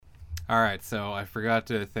All right, so I forgot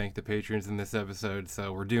to thank the patrons in this episode,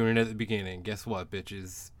 so we're doing it at the beginning. Guess what,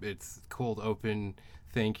 bitches? It's cold open.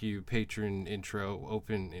 Thank you, patron intro,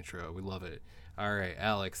 open intro. We love it. All right,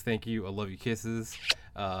 Alex, thank you. I love you, kisses.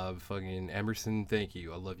 Fucking Emerson, thank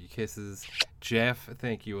you. I love you, kisses. Jeff,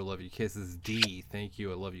 thank you. I love you, kisses. D, thank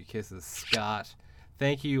you. I love you, kisses. Scott,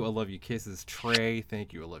 thank you. I love you, kisses. Trey,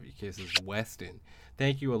 thank you. I love you, kisses. Weston,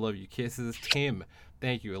 thank you. I love you, kisses. Tim,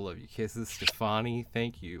 thank you. I love you, kisses. Stefani,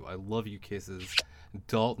 thank you. I love you, kisses.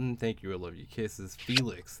 Dalton, thank you. I love you, kisses.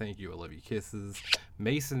 Felix, thank you. I love you, kisses.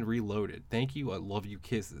 Mason Reloaded, thank you. I love you,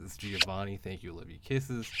 kisses. Giovanni, thank you. I love you,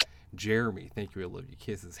 kisses. Jeremy, thank you. I love you,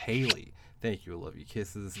 kisses. Haley, thank you. I love you,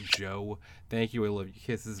 kisses. Joe, thank you. I love you,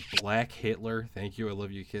 kisses. Black Hitler, thank you. I love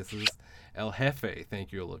you, kisses. El Jefe,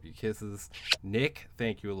 thank you. I love you, kisses. Nick,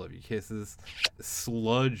 thank you. I love you, kisses.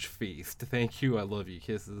 Sludge Feast, thank you. I love you,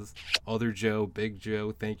 kisses. Other Joe, Big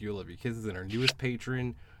Joe, thank you. I love you, kisses. And our newest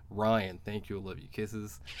patron, Ryan, thank you. I love you,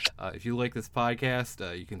 kisses. If you like this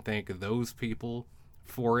podcast, you can thank those people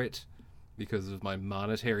for it because of my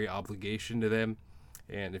monetary obligation to them.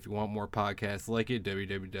 And if you want more podcasts like it,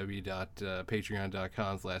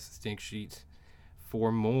 www.patreon.com/distinctsheet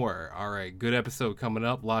for more. All right, good episode coming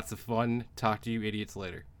up. Lots of fun. Talk to you idiots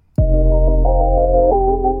later.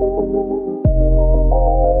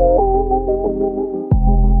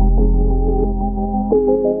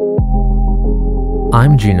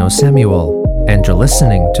 I'm Gino Samuel, and you're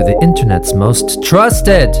listening to the internet's most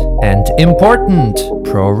trusted and important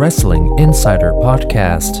pro wrestling insider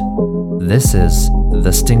podcast. This is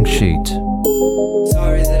The Stink Sheet.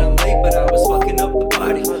 Sorry that I'm late, but I was fucking up the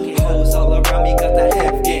party. Hoes all around me, got that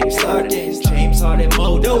half game started. James Harden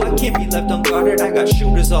Modo, I can't be left unguarded. I got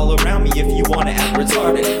shooters all around me if you wanna act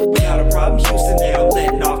retarded. We got a problem, Houston, now I'm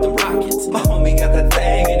letting off the rockets. My homie got that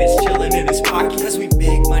thing and it's chilling in his pocket. Cause we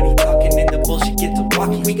big money talking and the bullshit get to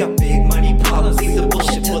walking. We got big money problems, leave the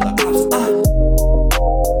bullshit for the ops.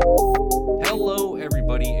 Hello,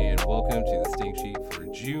 everybody, and welcome to The Stink Sheet for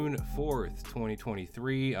June 4th,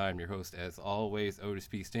 2023. I'm your host, as always, Otis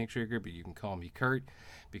P. Stinktrigger, but you can call me Kurt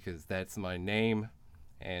because that's my name.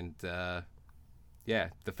 And, yeah,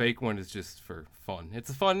 the fake one is just for fun. It's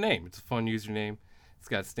a fun name. It's a fun username. It's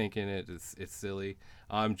got stink in it. It's silly.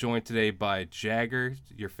 I'm joined today by Jagger,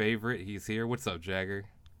 your favorite. He's here. What's up, Jagger?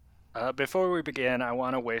 Before we begin, I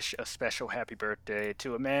want to wish a special happy birthday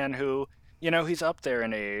to a man who, he's up there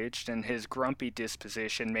in age, and his grumpy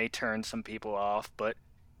disposition may turn some people off, but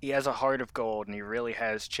he has a heart of gold, and he really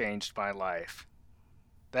has changed my life.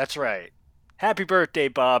 That's right. Happy birthday,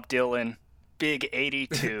 Bob Dylan. Big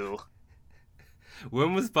 82.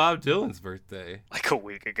 When was Bob Dylan's birthday? Like a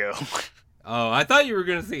week ago. Oh, I thought you were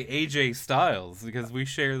going to say AJ Styles because we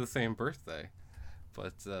share the same birthday.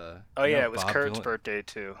 But, oh, yeah, it was Bob Kurt's Dylan. birthday,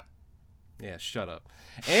 too. Yeah, shut up.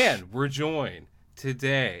 And we're joined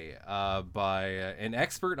today by an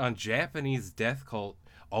expert on Japanese death cult,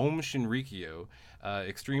 Om Shinrikyo,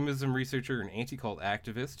 extremism researcher and anti-cult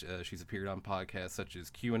activist. She's appeared on podcasts such as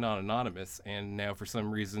QAnon Anonymous, and now for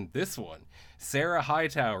some reason this one. Sarah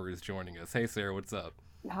Hightower is joining us. Hey, Sarah, what's up?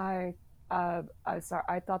 Hi. Sorry,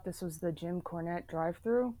 I thought this was the Jim Cornette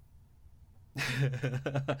drive-thru.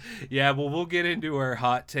 Yeah, well, we'll get into our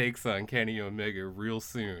hot takes on Kenny Omega real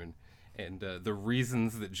soon, and the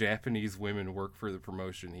reasons that Japanese women work for the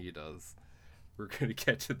promotion he does. We're going to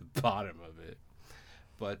get to the bottom of it.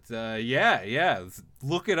 But yeah,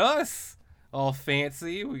 look at us, all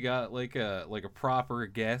fancy. We got like a proper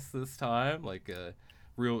guest this time, like a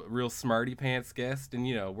real smarty pants guest, and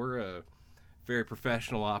we're a very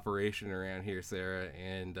professional operation around here, Sarah,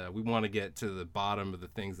 and we want to get to the bottom of the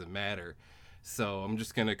things that matter. So I'm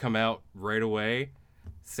just gonna come out right away.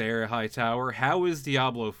 Sarah Hightower, how is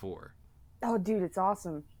Diablo 4? Oh, dude, it's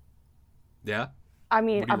awesome. Yeah? I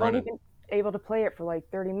mean, What are you I've only running? been able to play it for like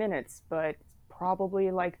 30 minutes, but it's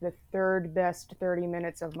probably like the third best 30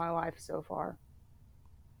 minutes of my life so far.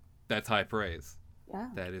 That's high praise. Yeah.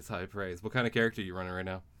 That is high praise. What kind of character are you running right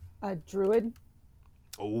now? A druid.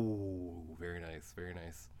 Oh, very nice, very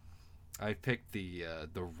nice. I picked the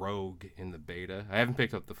rogue in the beta. I haven't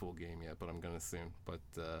picked up the full game yet, but I'm gonna soon. But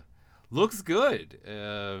looks good.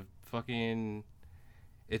 Fucking,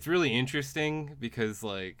 it's really interesting because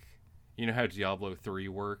like, you know how Diablo 3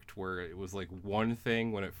 worked, where it was like one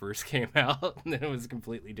thing when it first came out, and then it was a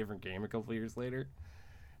completely different game a couple years later.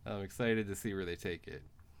 I'm excited to see where they take it.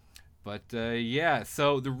 But yeah,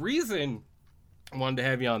 so the reason I wanted to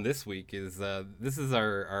have you on this week is this is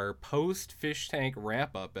our post Fish Tank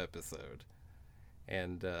wrap-up episode.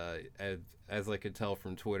 And as I could tell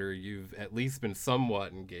from Twitter, you've at least been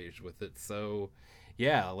somewhat engaged with it. So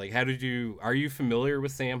yeah, like are you familiar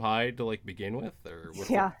with Sam Hyde to like begin with, or what's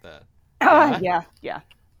Yeah. up with that? Yeah.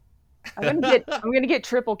 I'm gonna get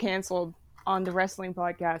triple canceled on the wrestling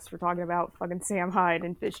podcast for talking about fucking Sam Hyde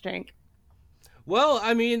and Fish Tank. Well,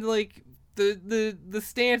 I mean, like the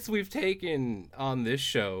stance we've taken on this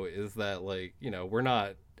show is that, like, you know, we're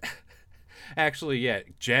not actually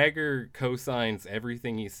yet. Jagger co-signs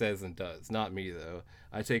everything he says and does. Not me though.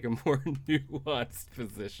 I take a more nuanced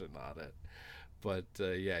position on it. But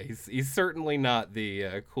yeah, he's certainly not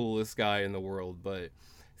the coolest guy in the world. But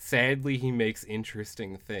sadly, he makes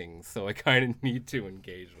interesting things, so I kind of need to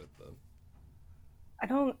engage with them. I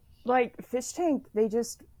don't like Fish Tank. They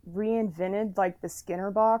just reinvented like the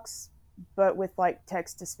Skinner box, but with like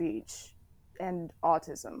text to speech and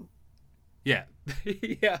autism. Yeah,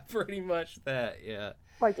 yeah, pretty much that. Yeah,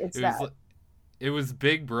 Like it's it that. was it was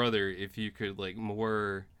Big Brother if you could like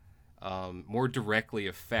more directly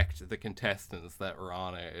affect the contestants that were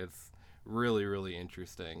on it. It's really really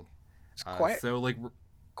interesting. It's quite So like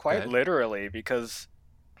quite ahead. literally, because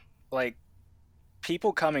like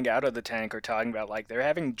people coming out of the tank are talking about like they're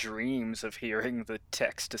having dreams of hearing the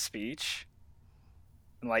text to speech,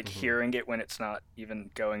 and like hearing it when it's not even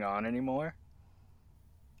going on anymore.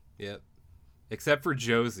 Yep. Except for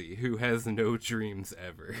Josie, who has no dreams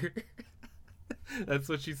ever. That's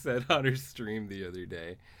what she said on her stream the other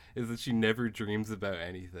day. Is that she never dreams about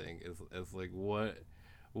anything. Is like what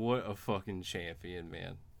a fucking champion,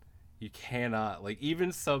 man. You cannot, like,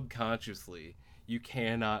 even subconsciously, you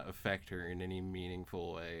cannot affect her in any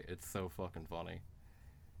meaningful way. It's so fucking funny.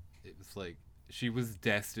 It was like she was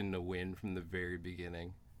destined to win from the very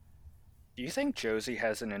beginning. Do you think Josie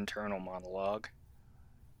has an internal monologue?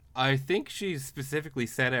 I think she specifically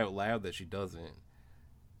said out loud that she doesn't.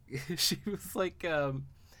 She was like,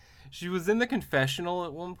 she was in the confessional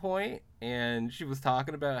at one point, and she was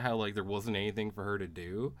talking about how like there wasn't anything for her to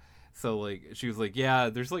do. So like she was like, yeah,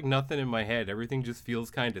 there's like nothing in my head. Everything just feels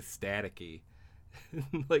kind of staticky.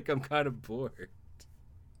 Like I'm kind of bored.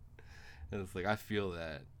 And it's like I feel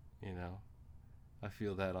that, you know, I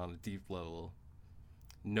feel that on a deep level.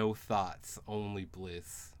 No thoughts, only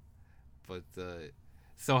bliss. But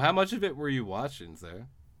so how much of it were you watching, Sarah?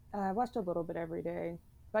 I watched a little bit every day.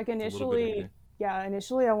 Like A little bit every initially, day. yeah,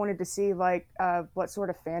 initially I wanted to see like what sort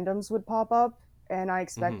of fandoms would pop up, and I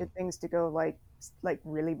expected things to go like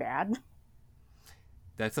really bad.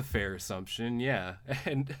 That's a fair assumption, yeah.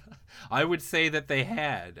 And I would say that they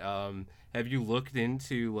had. Have you looked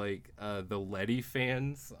into like the Letty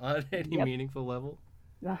fans on any Yep, meaningful level?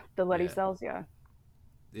 the Letty Yeah, cells, yeah.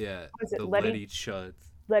 yeah, Was it the Letty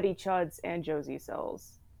Chuds. Letty Chuds and Josie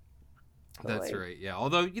cells? So That's like right, yeah.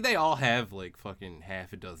 Although they all have like fucking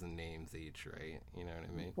half a dozen names each, right? You know what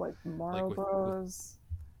I mean? like Like Morrow with Bros.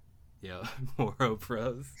 yeah, Moro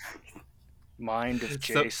Bros. Mind of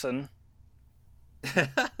So Jason.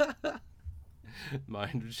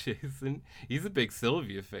 Mind of Jason. He's a big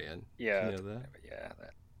Sylvia fan. Did Yeah, you know that? yeah,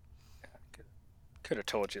 that could have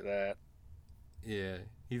told you that. Yeah,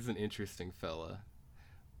 he's an interesting fella.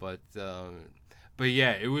 But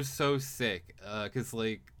yeah, it was so sick. Cause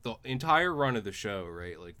like the entire run of the show,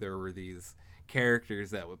 right? Like there were these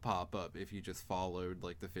characters that would pop up if you just followed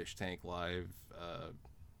like the Fish Tank Live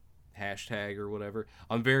hashtag or whatever.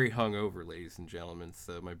 I'm very hungover, ladies and gentlemen,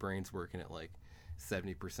 so my brain's working at like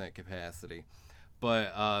 70% capacity.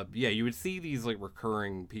 But yeah, you would see these like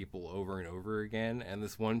recurring people over and over again, and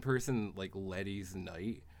this one person, like Letty's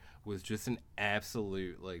Knight, was just an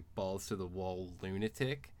absolute like balls to the wall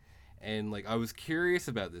lunatic. And like I was curious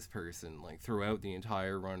about this person like throughout the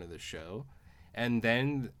entire run of the show. And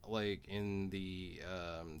then like in the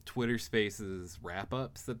Twitter Spaces wrap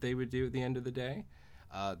ups that they would do at the end of the day,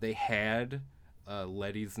 they had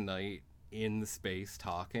Letty's Knight in the space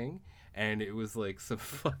talking, and it was like some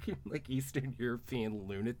fucking like Eastern European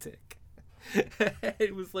lunatic.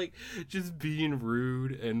 It was like just being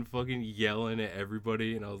rude and fucking yelling at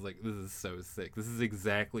everybody, and I was like, this is so sick. This is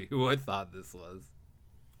exactly who I thought this was.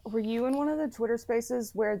 Were you in one of the Twitter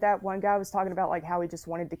spaces where that one guy was talking about like how he just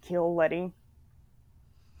wanted to kill Letty?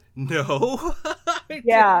 No, I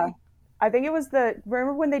Yeah, didn't. I think it was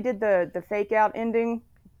remember when they did the fake out ending,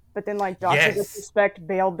 but then like Doctor Yes. Disrespect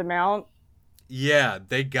bailed them out. Yeah,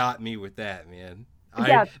 they got me with that, man. I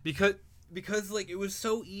Yeah, because like it was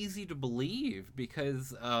so easy to believe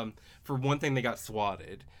because for one thing they got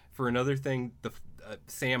swatted. For another thing, the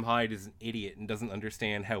Sam Hyde is an idiot and doesn't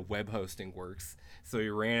understand how web hosting works. So he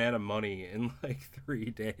ran out of money in like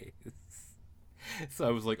 3 days. So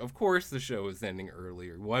I was like, of course the show is ending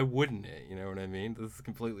earlier. Why wouldn't it? You know what I mean? This is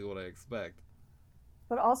completely what I expect.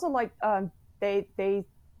 but also like they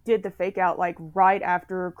did the fake out like right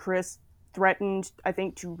after Chris threatened I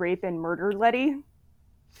think to rape and murder Letty.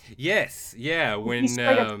 Yes, yeah. He When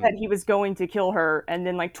straight up said he was going to kill her, and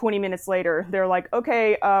then like 20 minutes later, they're like,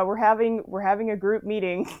 "Okay, we're having a group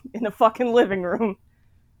meeting in the fucking living room."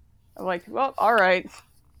 I'm like, "Well, all right."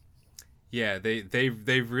 yeah,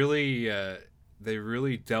 they really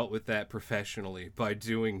dealt with that professionally by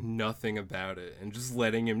doing nothing about it and just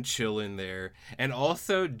letting him chill in there, and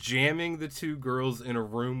also jamming the two girls in a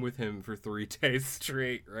room with him for 3 days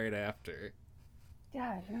straight right after.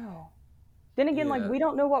 Yeah, no. Then again, like Yeah. we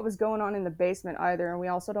don't know what was going on in the basement either, and we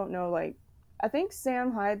also don't know like I think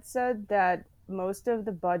Sam Hyde said that most of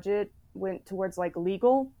the budget went towards like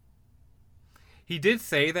legal. He did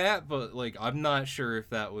say that, but like I'm not sure if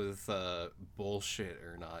that was bullshit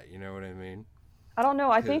or not. You know what I mean? I don't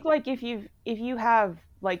know. I 'Cause- think like if you have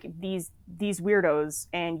like these weirdos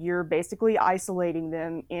and you're basically isolating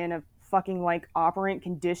them in a fucking like operant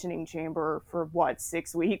conditioning chamber for what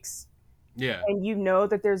 6 weeks, yeah. and you know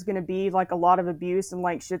that there's gonna be like a lot of abuse and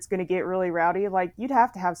like shit's gonna get really rowdy, like you'd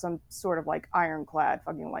have to have some sort of like ironclad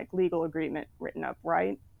fucking like legal agreement written up,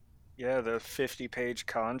 right? Yeah, the 50-page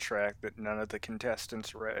contract that none of the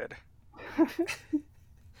contestants read.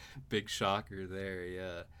 Big shocker there,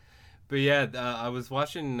 yeah. But yeah, I was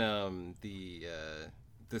watching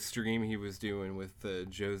the stream he was doing with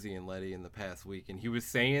Josie and Letty in the past week, and he was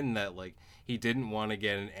saying that like he didn't want to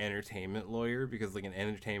get an entertainment lawyer because like an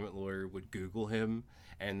entertainment lawyer would Google him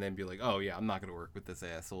and then be like, "Oh yeah, I'm not gonna work with this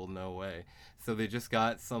asshole, no way." So they just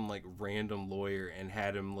got some like random lawyer and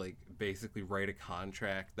had him like basically write a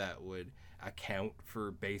contract that would account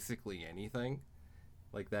for basically anything.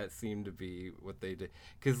 Like that seemed to be what they did,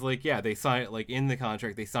 because like yeah, they sign like in the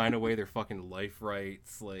contract they sign away their fucking life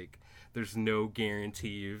rights. Like there's no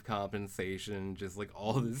guarantee of compensation, just like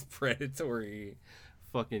all this predatory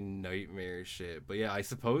fucking nightmare shit. But yeah, I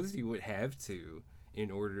suppose you would have to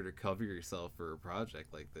in order to cover yourself for a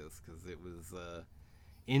project like this, because it was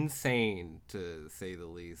insane to say the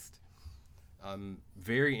least. I'm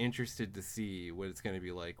very interested to see what it's going to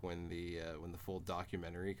be like when the full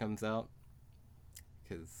documentary comes out,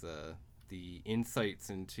 because the insights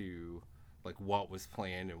into like what was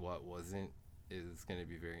planned and what wasn't is going to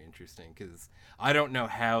be very interesting, because I don't know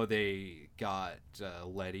how they got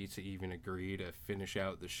Letty to even agree to finish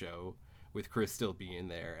out the show with Chris still being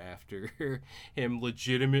there after him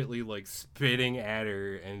legitimately like spitting at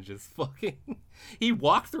her and just fucking he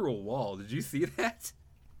walked through a wall. Did you see that?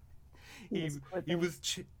 He was he clipping.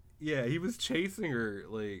 was yeah, he was chasing her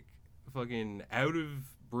like fucking out of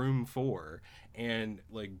room 4 and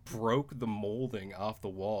like broke the molding off the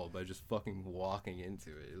wall by just fucking walking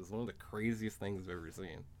into it. It was one of the craziest things I've ever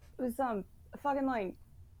seen. It was fucking like,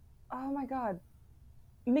 oh my god,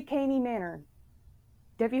 McCamey Manor.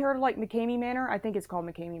 Have you heard of like McCamey Manor? I think it's called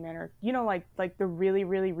McCamey Manor. You know, like the really,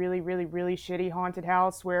 really, really, really, really shitty haunted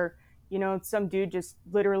house where some dude just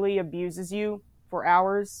literally abuses you for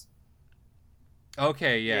hours.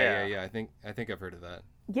 Okay, Yeah. yeah. I think I've heard of that.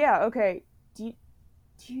 Yeah. Okay. Do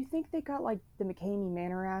you think they got like the McCamey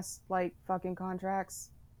Manor ass like fucking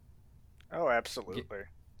contracts? Oh, absolutely.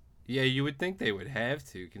 Yeah, you would think they would have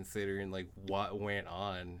to, considering like what went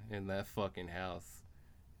on in that fucking house.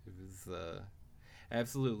 It was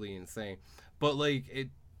absolutely insane. But like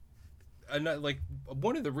like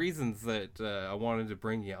one of the reasons that I wanted to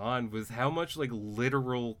bring you on was how much like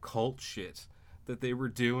literal cult shit that they were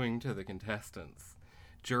doing to the contestants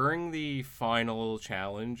during the final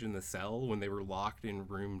challenge in the cell when they were locked in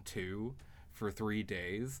room 2 for 3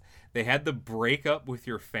 days. They had the break up with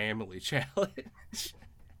your family challenge.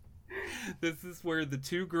 This is where the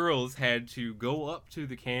two girls had to go up to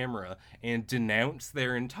the camera and denounce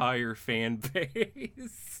their entire fan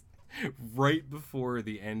base right before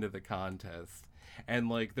the end of the contest. And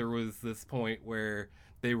like there was this point where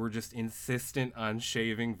they were just insistent on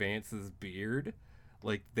shaving Vance's beard.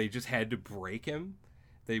 Like they just had to break him.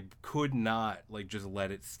 They could not like just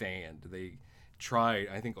let it stand. They tried,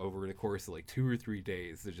 I think, over the course of like 2 or 3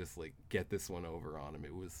 days to just like get this one over on him.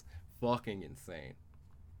 It was fucking insane.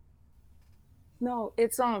 No,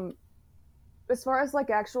 it's as far as like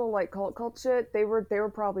actual like cult shit, they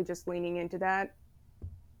were probably just leaning into that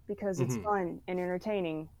because it's fun and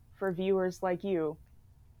entertaining for viewers like you.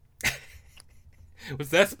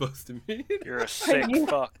 What's that supposed to mean? You're a sick You-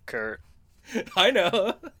 fuck, Kurt. I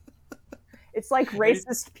know. It's like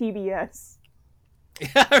racist PBS.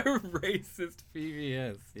 Racist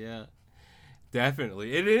PBS, yeah.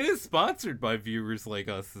 Definitely. And it is sponsored by viewers like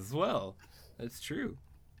us as well. That's true.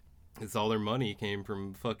 It's all their money came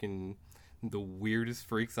from fucking the weirdest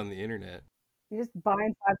freaks on the internet. You're just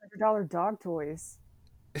buying $500 dog toys.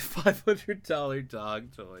 $500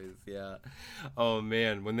 dog toys, yeah. Oh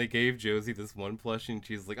man, when they gave Josie this one plushie and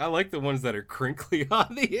she's like, I like the ones that are crinkly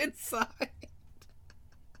on the inside.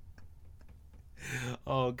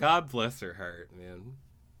 Oh, God bless her heart, man.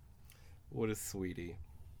 What a sweetie.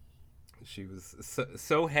 She was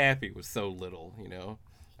so happy with so little, you know.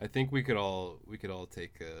 I think we could all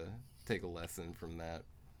take a lesson from that.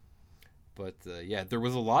 But yeah, there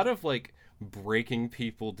was a lot of like breaking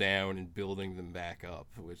people down and building them back up,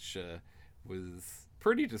 which was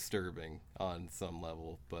pretty disturbing on some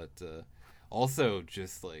level, but also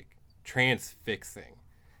just like transfixing.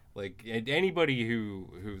 Like anybody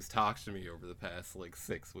who's talked to me over the past like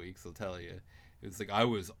 6 weeks will tell you, it's like I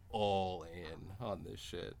was all in on this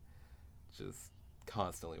shit, just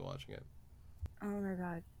constantly watching it. Oh my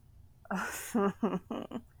god.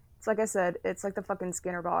 It's like I said, it's like the fucking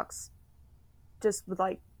Skinner box, just with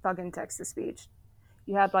like fucking text to speech.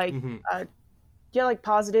 You had like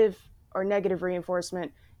positive or negative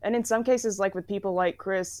reinforcement, and in some cases, like with people like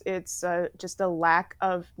Chris, it's just a lack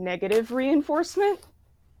of negative reinforcement.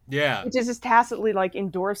 Yeah, which is just tacitly like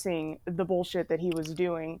endorsing the bullshit that he was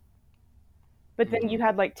doing. But then you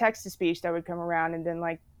had like text to speech that would come around, and then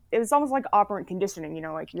like it was almost like operant conditioning, you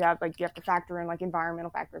know, like you have to factor in like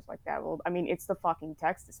environmental factors like that. Well, I mean, it's the fucking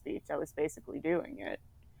text to speech that was basically doing it.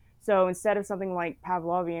 So instead of something like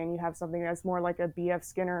Pavlovian, you have something that's more like a B.F.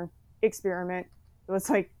 Skinner experiment. It was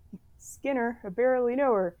like, Skinner, I barely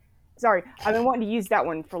know her. Sorry, I've been wanting to use that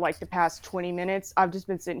one for like the past 20 minutes. I've just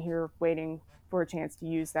been sitting here waiting for a chance to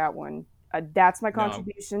use that one. That's my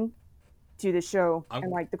contribution to the show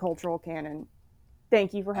and like the cultural canon.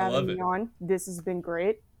 Thank you for having me on. This has been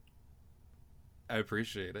great. I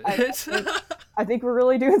appreciate it. I think we're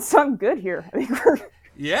really doing something good here.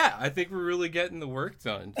 I think we're really getting the work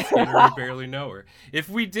done. Skinner, I barely know her. If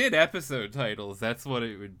we did episode titles, that's what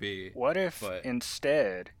it would be. What if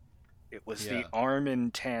instead it was the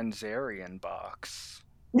Armin Tanzarian box?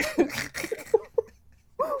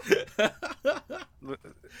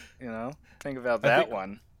 You know, think about that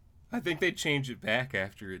one. I think they change it back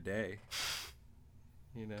after a day.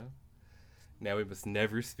 You know? Now we must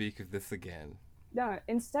never speak of this again. Yeah,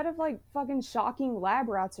 instead of like fucking shocking lab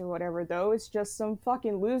rats or whatever, though, it's just some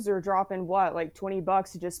fucking loser dropping what, like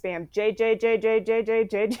 $20 to just spam JJ.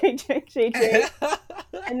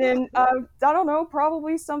 And then, I don't know,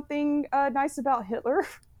 probably something nice about Hitler.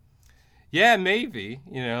 Yeah, maybe,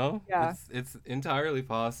 you know? Yeah. It's entirely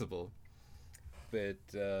possible. But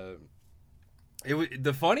the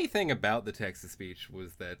funny thing about the text-to-speech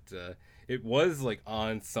was that it was, like,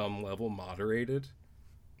 on some level moderated.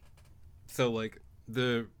 So, like,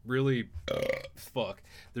 the really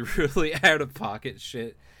out-of-pocket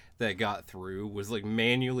shit that got through was, like,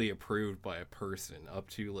 manually approved by a person up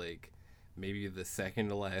to, like, maybe the second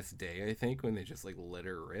to last day, I think, when they just, like, let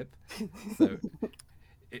her rip. So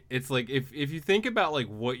it's like, if you think about, like,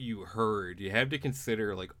 what you heard, you have to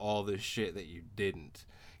consider, like, all the shit that you didn't.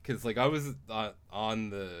 Because, like, I was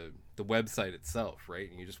on the website itself, right?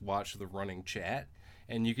 And you just watch the running chat,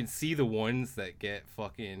 and you can see the ones that get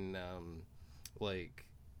fucking, like,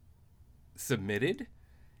 submitted,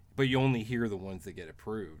 but you only hear the ones that get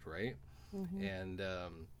approved, right? Mm-hmm. And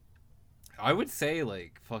I would say,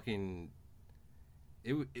 like, fucking...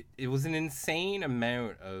 It was an insane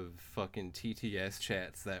amount of fucking TTS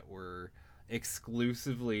chats that were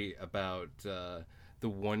exclusively about the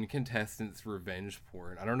one contestant's revenge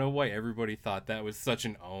porn. I don't know why everybody thought that was such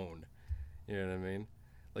an own. You know what I mean?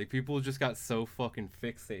 Like, people just got so fucking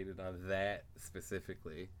fixated on that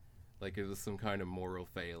specifically. Like it was some kind of moral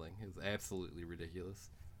failing. It was absolutely ridiculous.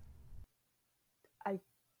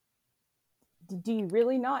 Do you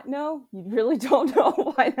really not know? You really don't know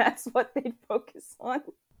why that's what they'd focus on?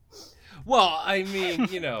 Well, I mean,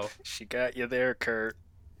 you know. She got you there, Kurt.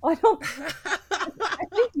 I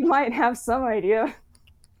think you might have some idea.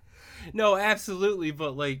 No, absolutely,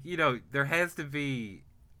 but like, you know, there has to be,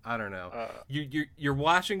 I don't know. You're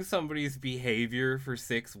watching somebody's behavior for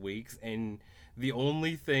 6 weeks, and the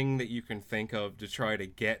only thing that you can think of to try to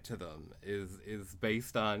get to them is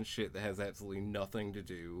based on shit that has absolutely nothing to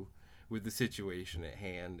do with the situation at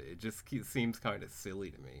hand. It just seems kind of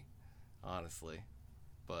silly to me, honestly.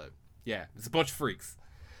 But yeah, it's a bunch of freaks.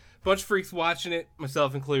 Watching it,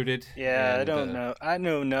 myself included. Yeah, and I don't know. I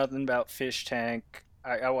know nothing about Fish Tank.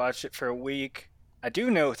 I watched it for a week. I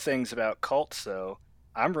do know things about cults, though.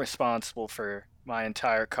 I'm responsible for my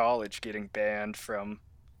entire college getting banned from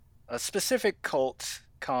a specific cult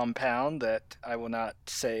compound that I will not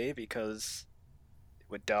say because it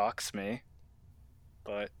would dox me.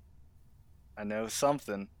 But I know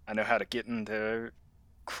something. I know how to get into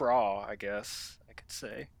craw, I guess I could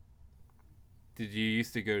say. Did you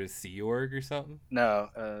used to go to Sea Org or something? No,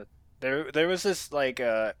 there was this like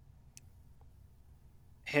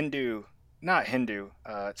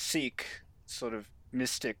Sikh sort of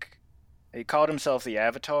mystic. He called himself the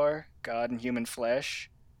Avatar, God in human flesh.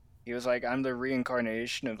 He was like, I'm the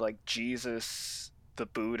reincarnation of like Jesus, the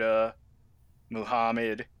Buddha,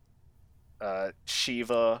 Muhammad,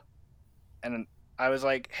 Shiva, and I was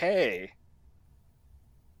like, hey,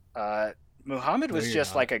 Muhammad No, was you're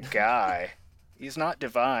just not. like a guy. He's not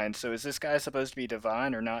divine, so is this guy supposed to be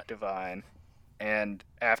divine or not divine? And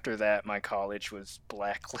after that, my college was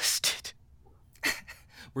blacklisted.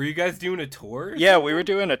 Were you guys doing a tour? or Yeah, we something? were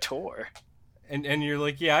doing a tour. And you're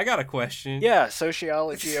like, yeah, I got a question. Yeah,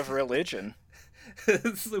 sociology of religion.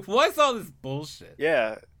 It's like, what's all this bullshit?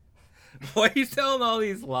 Yeah, Why are you telling all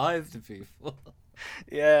these lies to people?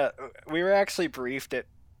 yeah. We were actually briefed at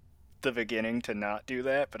the beginning to not do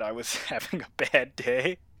that, but I was having a bad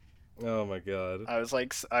day. Oh my god. I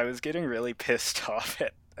was getting really pissed off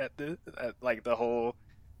at like the whole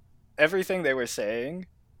everything they were saying.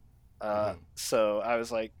 So I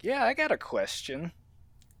was like, yeah, I got a question.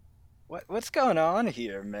 What's going on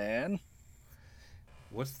here, man?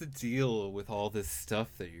 What's the deal with all this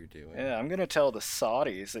stuff that you're doing? Yeah, I'm gonna tell the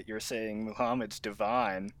Saudis that you're saying Muhammad's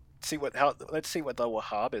divine. Let's see what the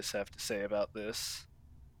Wahhabis have to say about this.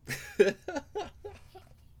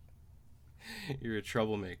 You're a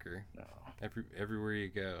troublemaker. No. Everywhere you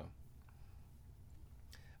go.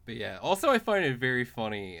 But yeah, also I find it very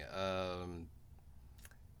funny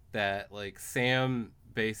that like Sam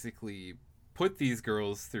basically put these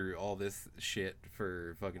girls through all this shit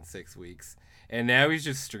for fucking 6 weeks, and now he's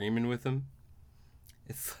just streaming with them.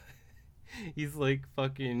 It's he's like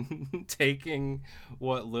fucking taking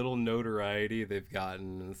what little notoriety they've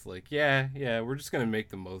gotten, and it's like, yeah, we're just gonna make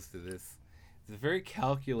the most of this. He's a very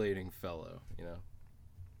calculating fellow, you know.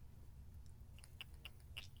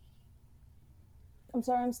 I'm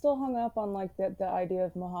sorry, I'm still hung up on like the idea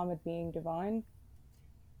of Muhammad being divine.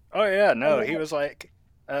 Oh yeah, no, Oh, he was like,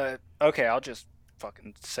 okay, I'll just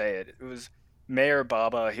fucking say it. It was Mayor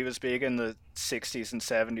Baba. He was big in the '60s and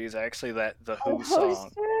 '70s. Actually, that the Who song.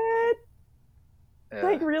 shit! Yeah,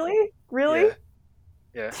 Like really? Really? yeah,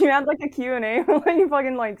 yeah. You had like a Q&A when you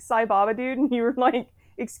fucking like Sai Baba dude and you were like,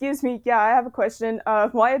 excuse me, yeah, I have a question.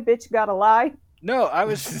 Why a bitch gotta lie? No, I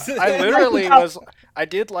literally was, I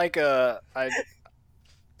did like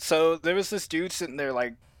so there was this dude sitting there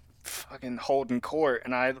like fucking holding court,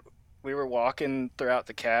 and we were walking throughout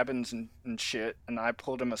the cabins and shit, and I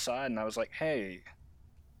pulled him aside and I was like, hey,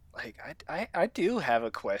 like I do have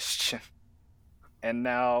a question. And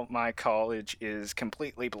now my college is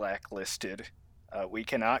completely blacklisted. We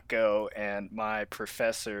cannot go, and my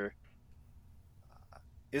professor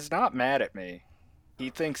is not mad at me.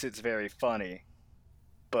 He thinks it's very funny,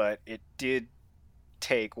 but it did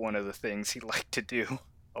take one of the things he liked to do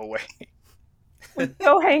away.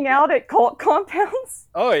 Go hang out at cult compounds?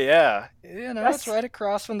 Oh yeah, you know, it's That's- right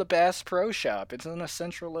across from the Bass Pro Shop. It's in a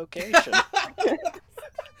central location.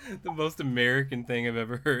 The most American thing I've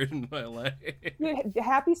ever heard in my life. Dude,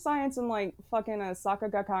 Happy Science and like fucking Saka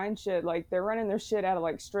Gakkai and shit, like they're running their shit out of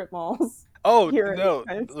like strip malls. Oh Here, no,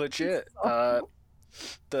 it's- legit. so-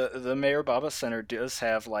 The Mayor Baba Center does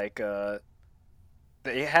have like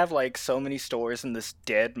they have like so many stores in this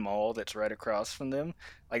dead mall that's right across from them.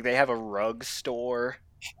 Like they have a rug store.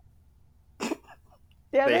 Yeah,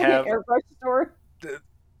 They they have- have airbrush store.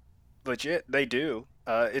 Legit, they do.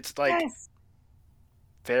 It's like Yes.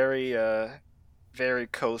 very very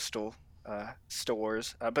coastal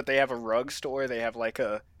stores. But they have a rug store. They have like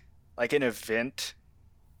an event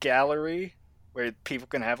gallery where people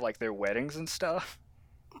can have like their weddings and stuff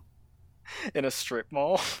in a strip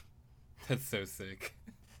mall. That's so sick.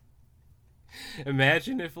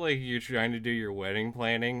 Imagine if like you're trying to do your wedding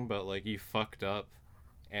planning, but like you fucked up,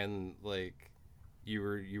 and like you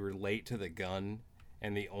were late to the gun,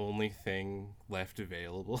 and the only thing left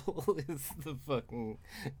available is the fucking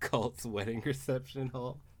cult's wedding reception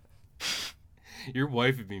hall. Your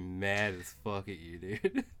wife would be mad as fuck at you,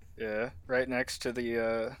 dude. Yeah, right next to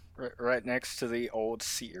the right next to the old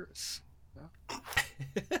Sears.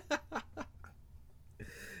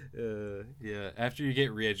 Yeah. After you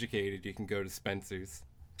get re-educated, you can go to Spencer's.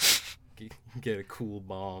 Get a cool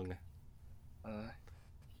bong.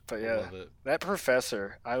 But I yeah, love it. that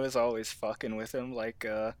professor, I was always fucking with him. Like,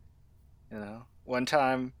 one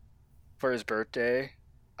time for his birthday,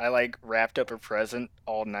 I like wrapped up a present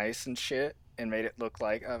all nice and shit and made it look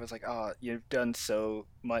like I was like, oh, you've done so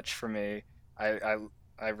much for me. I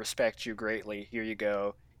respect you greatly. Here you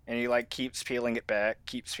go. And he like keeps peeling it back.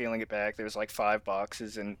 There's like 5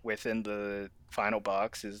 boxes, and within the final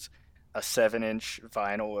box is a 7-inch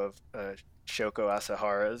vinyl of Shoko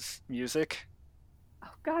Asahara's music.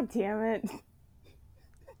 Oh, God damn it.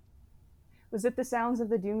 Was it the Sounds of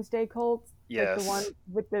the Doomsday Cult? Yes. Like the one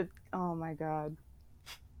with the... Oh, my God.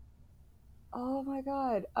 Oh, my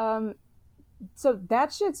God. So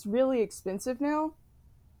that shit's really expensive now?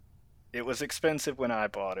 It was expensive when I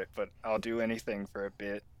bought it, but I'll do anything for a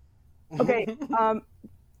bit. Okay,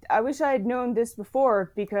 I wish I had known this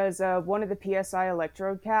before because one of the PSI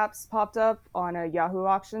electrode caps popped up on Yahoo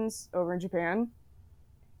auctions over in Japan,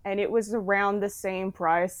 and it was around the same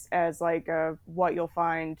price as like what you'll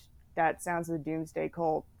find that Sounds of the Doomsday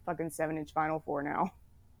Cult fucking 7-inch vinyl for now.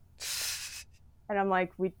 And I'm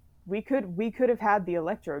like, we could have had the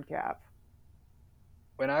electrode cap.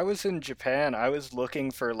 When I was in Japan, I was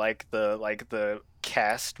looking for the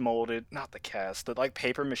cast molded, not the cast, the like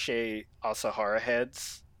paper mache Asahara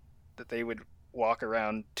heads that they would walk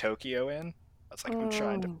around Tokyo in. I was like, I'm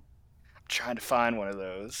trying to find one of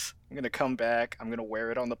those. I'm gonna come back. I'm gonna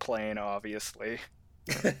wear it on the plane, obviously.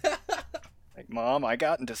 Like, Mom, I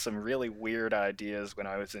got into some really weird ideas when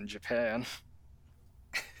I was in Japan.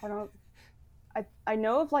 I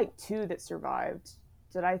know of like 2 that survived.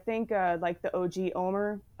 Did I think like the OG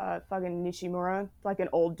Omer, fucking Nishimura, like an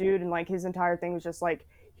old dude, and like his entire thing was just like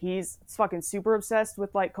he's fucking super obsessed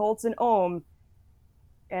with like cults and Om,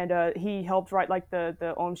 and he helped write like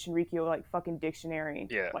the Om Shinrikyo like fucking dictionary,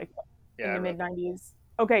 like in the mid-90s.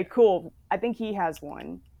 Okay, cool. I think he has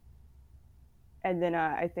one, and then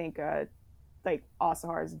I think like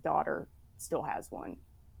Asahara's daughter still has one.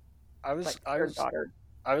 I was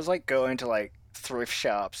like going to like thrift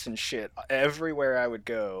shops and shit everywhere I would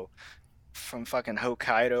go, from fucking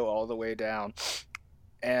Hokkaido all the way down,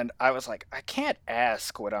 and I was like, I can't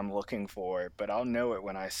ask what I'm looking for, but I'll know it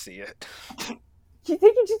when I see it. You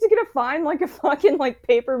think you're just gonna find like a fucking like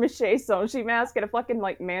paper mache Sonshi mask at a fucking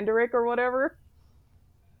like Mandarik or whatever?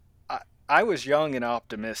 I was young and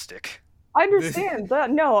optimistic. I understand, but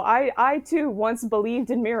no, I too once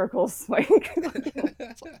believed in miracles. Like,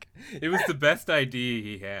 it was the best idea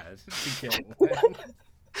he had to get one.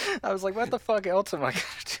 I was like, what the fuck else am I gonna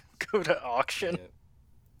do? Go to auction?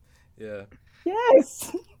 Yeah.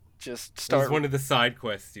 Yes. Just start. It was one of the side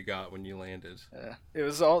quests you got when you landed. Yeah. It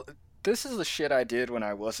was all. This is the shit I did when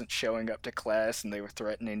I wasn't showing up to class and they were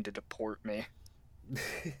threatening to deport me.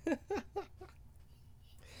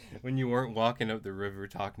 When you weren't walking up the river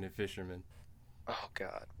talking to fishermen. Oh,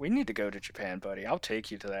 God. We need to go to Japan, buddy. I'll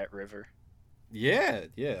take you to that river. Yeah.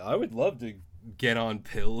 I would love to get on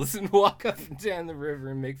pills and walk up and down the river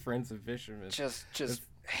and make friends with fishermen. Just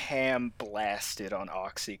ham blasted on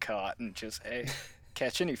Oxycontin. Just, hey,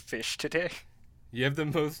 catch any fish today? You have the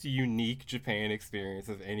most unique Japan experience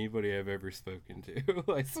of anybody I've ever spoken to.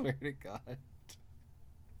 I swear to God.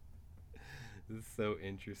 This is so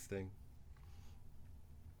interesting.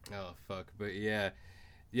 Oh, fuck. But yeah,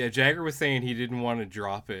 Jagger was saying he didn't want to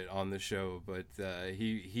drop it on the show, but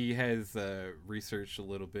he has researched a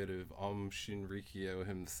little bit of Om Shinrikyo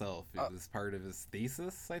himself. It was part of his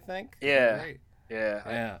thesis, I think. Yeah. Right?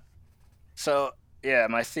 Yeah. So, yeah,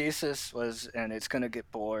 my thesis was, and it's going to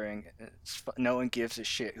get boring, no one gives a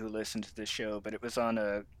shit who listens to the show, but it was on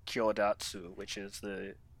a Kyodatsu, which is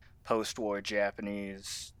the post-war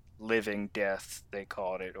Japanese living death, they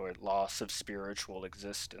called it, or loss of spiritual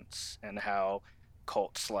existence, and how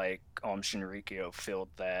cults like Om Shinrikyo filled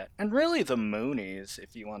that. And really the Moonies,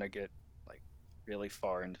 if you want to get like really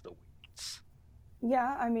far into the weeds.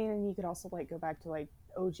 Yeah, I mean, and you could also like go back to like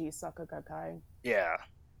OG Saka Gakkai. Yeah.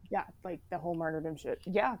 Yeah, like the whole martyrdom shit.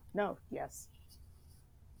 Yeah, no, yes.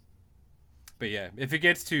 But yeah, if it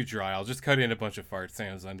gets too dry, I'll just cut in a bunch of fart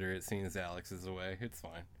sounds under it, seeing as Alex is away. It's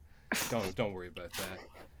fine. Don't worry about that.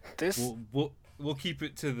 We'll keep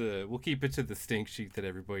it to the stink sheet that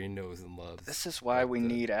everybody knows and loves. This is why we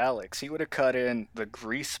need Alex. He would have cut in the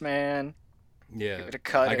Grease Man. Yeah. He would have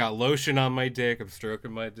cut I got lotion on my dick. I'm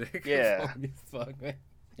stroking my dick. Yeah. Fuck, man.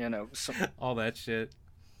 You know, all that shit.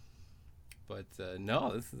 But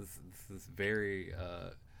no, this is very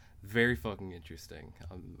very fucking interesting.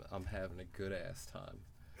 I'm having a good ass time.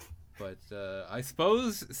 But I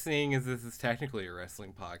suppose, seeing as this is technically a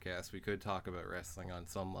wrestling podcast, we could talk about wrestling on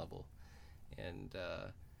some level. And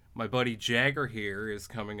my buddy Jagger here is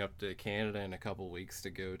coming up to Canada in a couple weeks to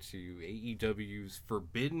go to AEW's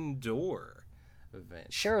Forbidden Door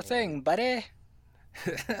event. Sure thing, buddy.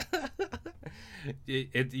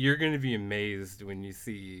 You're going to be amazed when you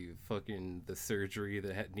see fucking the surgery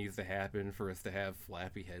that needs to happen for us to have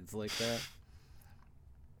flappy heads like that.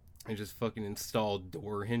 And just fucking install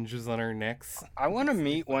door hinges on our necks. I want to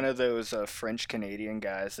meet one of those French-Canadian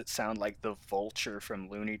guys that sound like the Vulture from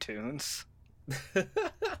Looney Tunes.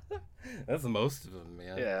 That's most of them,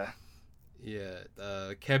 man. Yeah. Yeah,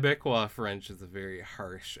 Quebecois French is a very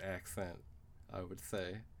harsh accent, I would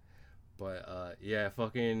say. But yeah,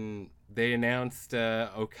 fucking they announced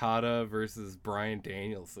Okada versus Bryan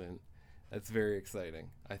Danielson. That's very exciting.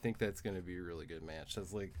 I think that's going to be a really good match.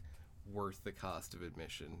 That's like worth the cost of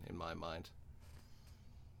admission in my mind.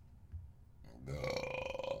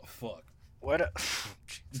 Oh, fuck. What a...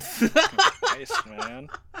 Jesus Christ, man.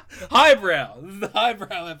 Highbrow! This is the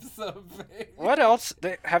highbrow episode, baby. What else?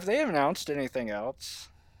 Have they announced anything else?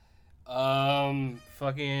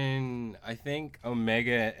 Fucking, I think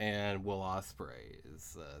Omega and Will Ospreay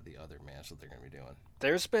is the other match that they're gonna be doing.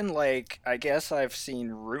 There's been, like, I guess I've seen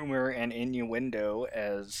rumor and innuendo,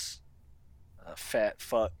 as fat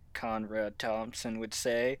fuck Conrad Thompson would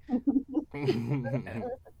say,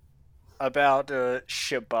 about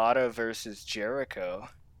Shibata versus Jericho.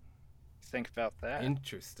 Think about that.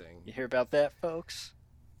 Interesting. You hear about that, folks?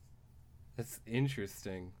 That's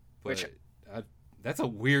interesting. But Which- that's a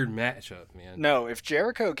weird matchup, man. No, if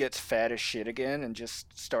Jericho gets fat as shit again and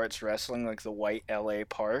just starts wrestling like the White LA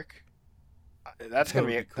Park, that's gonna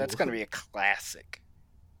That be would be that's cool. gonna be a classic.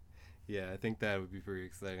 Yeah, I think that would be pretty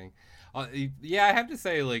exciting. Yeah, I have to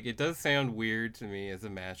say, like, it does sound weird to me as a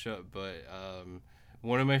matchup, but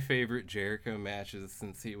one of my favorite Jericho matches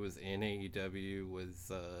since he was in AEW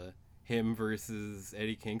was him versus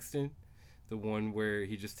Eddie Kingston. The one where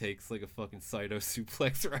he just takes, like, a fucking Saito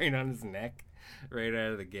suplex right on his neck right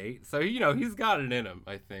out of the gate. So, you know, he's got it in him,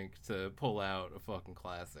 I think, to pull out a fucking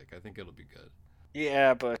classic. I think it'll be good.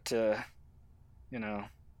 Yeah, but you know,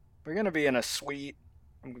 we're gonna be in a suite.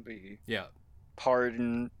 I'm gonna be Yeah.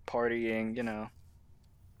 partying. You know,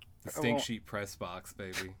 The I stink won't- sheet press box,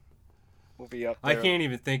 baby. we'll be up I there. can't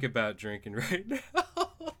even think about drinking right now. I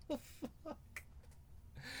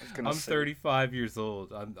was gonna I'm say- 35 years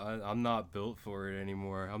old. I'm not built for it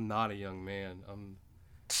anymore. I'm not a young man.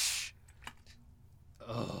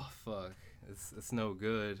 Oh fuck. It's no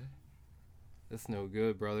good. It's no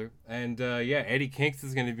good, brother. And yeah, Eddie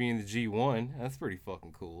Kingston's gonna be in the G1. That's pretty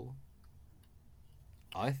fucking cool.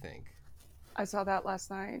 I think. I saw that last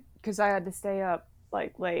night because I had to stay up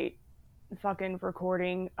like late, fucking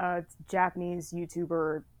recording a Japanese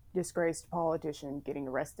YouTuber disgraced politician getting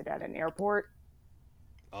arrested at an airport.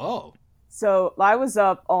 Oh. So I was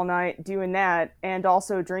up all night doing that and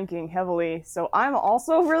also drinking heavily. So I'm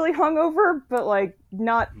also really hungover, but like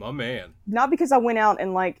not My man. because I went out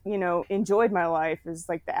and like, you know, enjoyed my life. It's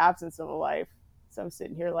like the absence of a life. So I'm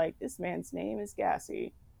sitting here like, this man's name is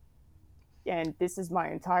Gassy. And this is my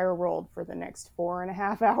entire world for the next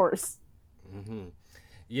 4.5 hours. Mm-hmm.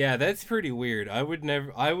 Yeah, that's pretty weird. I would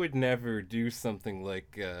never do something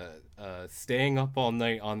like staying up all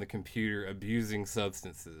night on the computer abusing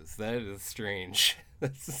substances. That is strange.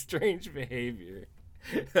 That's a strange behavior.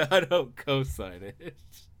 I don't co-sign it.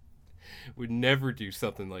 Would never do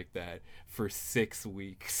something like that for 6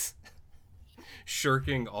 weeks.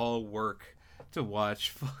 Shirking all work to watch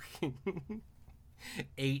fucking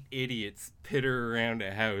 8 idiots pitter around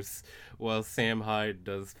a house while Sam Hyde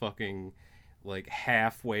does fucking like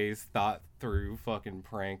halfway thought through fucking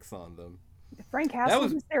pranks on them. Frank Castle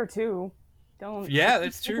was- was there too. Don't. Yeah,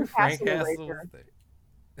 that's true. Frank Castle erasure. was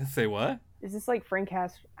there. Say what? Is this like Frank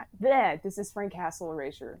Castle? Bleh, this is Frank Castle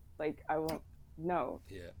erasure. Like I won't. No,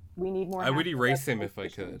 Yeah. we need more. I would Haskell erase him if I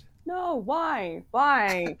explanation. could. No, why?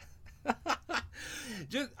 Why?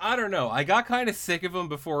 Just I don't know. I got kind of sick of him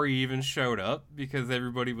before he even showed up because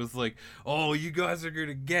everybody was like, "Oh, you guys are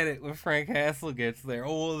gonna get it when Frank Castle gets there.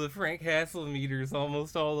 Oh, the Frank Castle meter's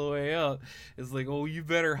almost all the way up." It's like, "Oh, you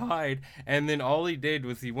better hide." And then all he did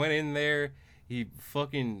was he went in there, he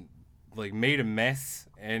fucking like made a mess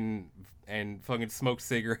and fucking smoked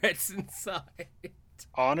cigarettes inside.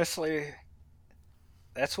 Honestly,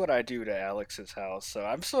 that's what I do to Alex's house. So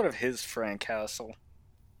I'm sort of his Frank Castle.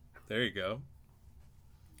 There you go.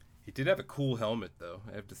 He did have a cool helmet, though,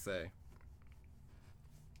 I have to say.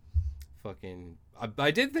 Fucking...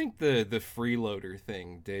 I did think the freeloader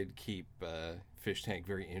thing did keep Fish Tank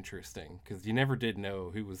very interesting, because you never did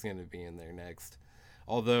know who was going to be in there next.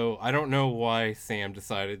 Although, I don't know why Sam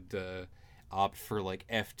decided to opt for, like,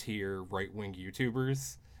 F-tier right-wing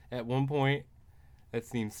YouTubers at one point. That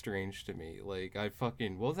seems strange to me. Like, what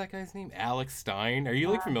was that guy's name? Alex Stein? Are you,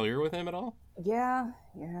 like, familiar with him at all? Yeah.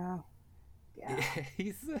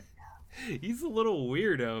 He's a little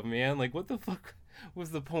weirdo, man. Like, what the fuck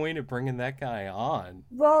was the point of bringing that guy on?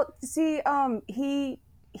 Well, see, he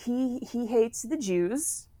hates the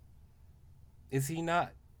Jews. Is he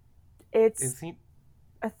not? It's Is he?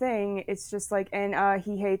 a thing. It's just like, and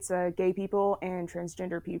he hates gay people and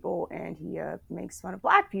transgender people, and he makes fun of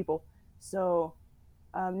black people. So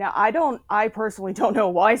Now, I personally don't know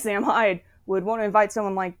why Sam Hyde would want to invite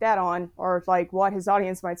someone like that on, or like what his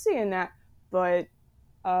audience might see in that. But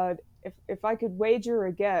if I could wager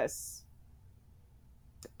a guess,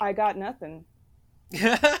 I got nothing.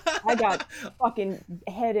 I got fucking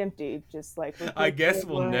head empty, just like. I guess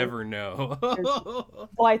we'll never know.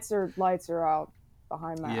 lights are out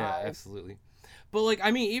behind my eyes. Yeah, absolutely. But like,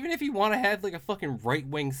 I mean, even if you want to have like a fucking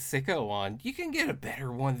right-wing sicko on, you can get a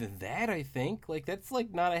better one than that. I think like that's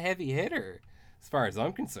like not a heavy hitter, as far as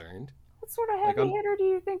I'm concerned. What sort of heavy hitter do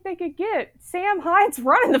you think they could get? Sam Hyde's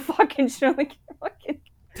running the fucking show. Like, fucking.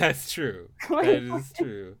 That's true. That is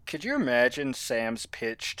true. Could you imagine Sam's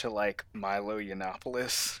pitch to, like, Milo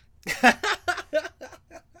Yiannopoulos?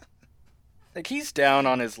 Like, he's down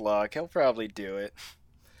on his luck. He'll probably do it.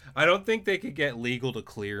 I don't think they could get legal to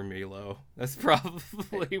clear Milo. That's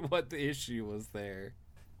probably what the issue was there.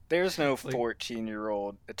 There's no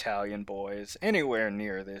 14-year-old Italian boys anywhere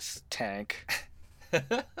near this tank.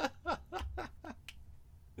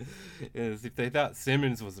 If they thought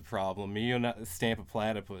Simmons was a problem, Mio not stamp a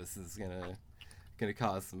platypus is gonna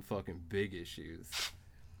cause some fucking big issues.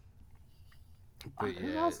 But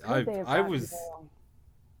yeah, I was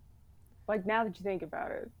like, now that you think about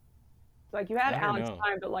it, like you had Alex know.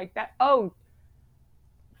 Stein, but like that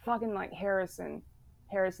fucking like Harrison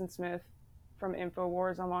Smith from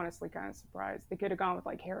InfoWars. I'm honestly kind of surprised they could have gone with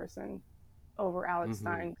like Harrison over Alex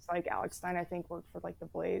Stein. Cause, like Alex Stein, I think worked for like the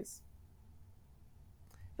Blaze.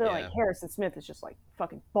 But like Harrison Smith is just like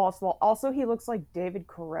fucking balls to the wall. Also, he looks like David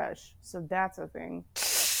Koresh, so that's a thing.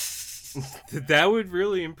 That would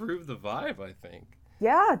really improve the vibe, I think.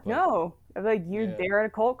 Yeah, no. Like you're there at a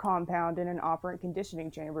cult compound in an operant conditioning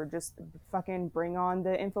chamber. Just fucking bring on the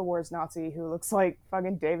InfoWars Nazi who looks like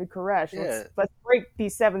fucking David Koresh. Yeah. Let's break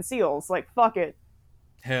these 7 seals. Like, fuck it.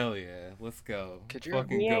 Hell yeah, let's go. Could you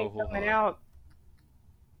fucking We go ain't whole coming hog. out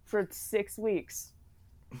for 6 weeks.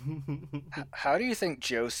 How do you think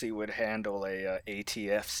Josie would handle a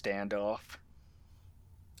ATF standoff?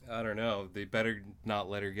 I don't know. They better not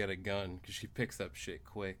let her get a gun because she picks up shit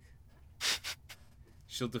quick.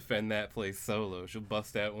 She'll defend that place solo. She'll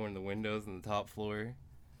bust out one of the windows on the top floor.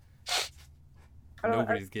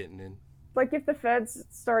 Nobody's getting in. Like if the feds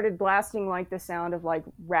started blasting like the sound of like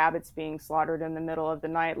rabbits being slaughtered in the middle of the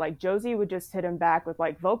night, like Josie would just hit him back with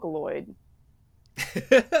like Vocaloid. She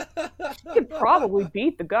could probably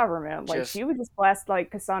beat the government. Like she would just blast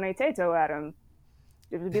like Kasane Tato at him.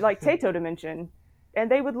 It would be like Tato Dimension.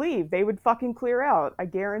 And they would leave. They would fucking clear out. I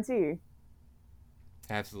guarantee.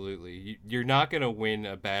 Absolutely. You're not going to win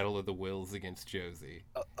a battle of the wills against Josie.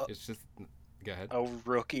 It's just... Go ahead. A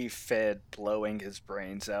rookie fed blowing his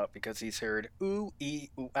brains out because he's heard ooh, ee,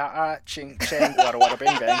 ooh, ah, ah, ching, chang, wada, wada,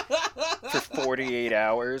 bing, bang for 48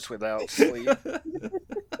 hours without sleep.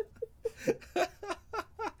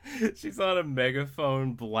 She's on a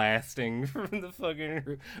megaphone blasting from the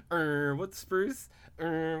fucking... what's Spruce?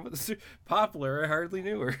 What's Poplar? I hardly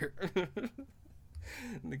knew her.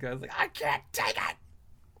 And the guy's like, I can't take it!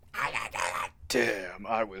 I can't take it! Damn,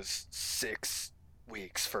 I was 6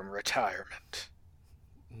 weeks from retirement.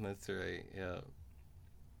 That's right, yeah.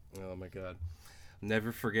 Oh my god.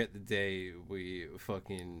 Never forget the day we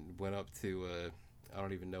fucking went up to, I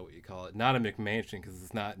don't even know what you call it. Not a McMansion, because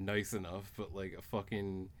it's not nice enough, but like a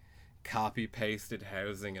fucking copy-pasted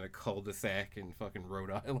housing in a cul-de-sac in fucking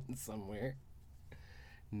Rhode Island somewhere.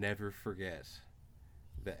 Never forget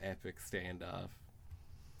the epic standoff.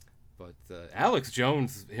 But Alex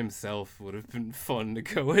Jones himself would have been fun to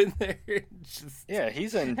go in there and just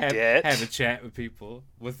he's in debt. Have a chat with people.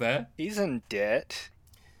 What's that? He's in debt.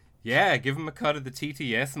 Yeah, give him a cut of the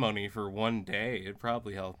TTS money for one day. It'd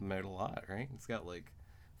probably help him out a lot, right? He's got like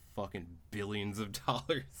fucking billions of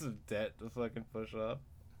dollars of debt to fucking push off.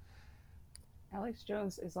 Alex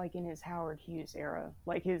Jones is like in his Howard Hughes era,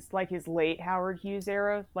 like his late Howard Hughes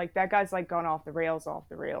era. Like that guy's like gone off the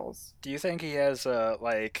rails. Do you think he has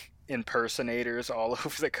like impersonators all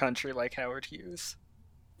over the country like Howard Hughes?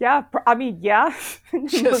 Yeah, I mean, yeah.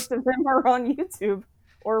 Most of them are on YouTube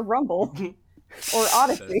or Rumble or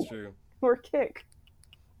Odyssey. That's true. Or Kick.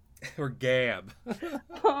 Or Gab.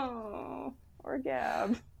 Oh, or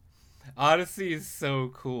Gab. Odyssey is so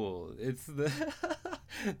cool. It's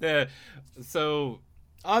so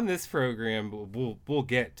on this program we'll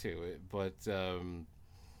get to it, but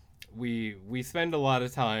we spend a lot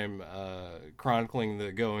of time chronicling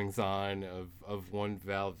the goings on of one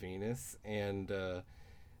Val Venus, and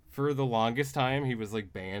for the longest time he was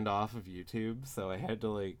like banned off of YouTube, so I had to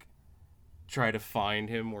like try to find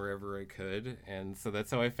him wherever I could, and so that's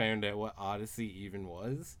how I found out what Odyssey even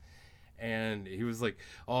was. and he was like,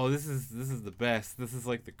 "Oh, this is the best. This is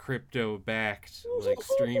like the crypto-backed like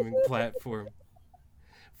streaming platform,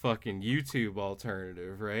 fucking YouTube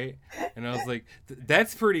alternative, right?" And I was like,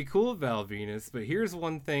 "That's pretty cool, Val Venus. But here's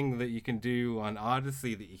one thing that you can do on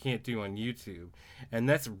Odyssey that you can't do on YouTube, and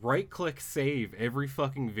that's right-click save every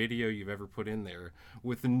fucking video you've ever put in there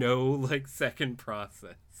with no like second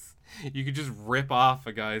process. You could just rip off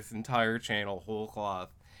a guy's entire channel whole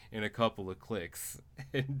cloth in a couple of clicks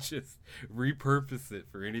and just repurpose it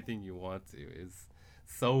for anything you want to. It's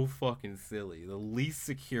so fucking silly. The least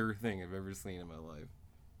secure thing I've ever seen in my life."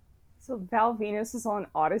 So Val Venus was on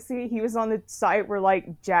Odyssey. He was on the site where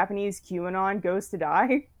like Japanese QAnon goes to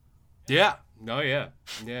die. Yeah. Oh yeah.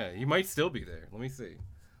 Yeah. He might still be there. Let me see.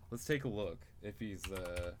 Let's take a look if he's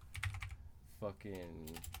fucking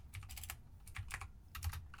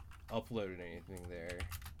uploaded anything there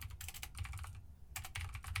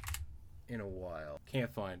in a while. Can't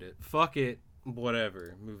find it. Fuck it.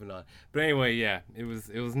 Whatever. Moving on. But anyway, yeah, it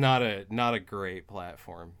was not a great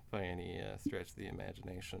platform by any stretch of the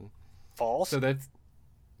imagination. So that's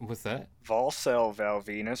what's that? Volcel Val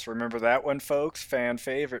Venus. Remember that one, folks? Fan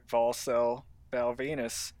favorite Volcel Val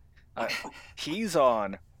Venus. He's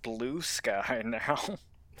on Blue Sky now.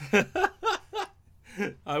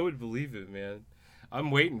 I would believe it, man.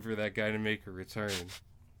 I'm waiting for that guy to make a return.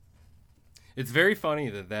 It's very funny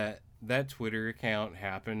that Twitter account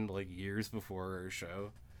happened like years before our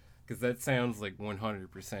show, because that sounds like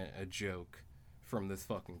 100% a joke from this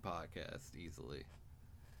fucking podcast easily.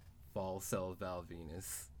 Volcel Val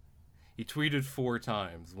Venus. He tweeted 4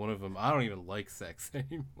 times. One of them, "I don't even like sex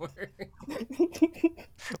anymore."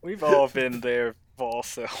 We've all been there,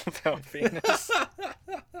 Volcel Val Venus.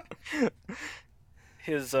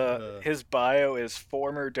 His bio is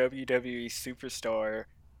former WWE superstar,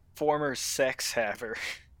 former sex haver.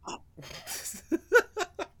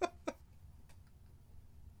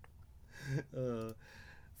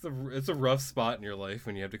 It's a rough spot in your life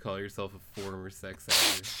when you have to call yourself a former sex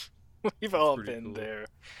haver. We've all been cool. There.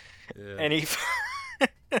 Yeah. And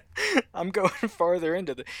I'm going farther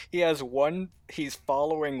into he's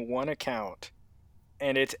following one account,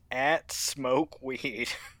 and it's at Smoke Weed.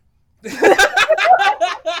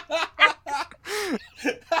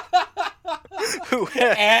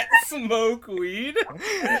 At Smoke Weed?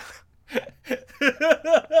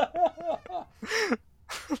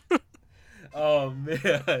 Oh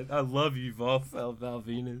man, I love you, Volcel Val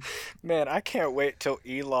Venus. Man, I can't wait till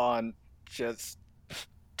Elon just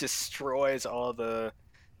destroys all the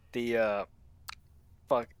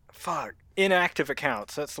inactive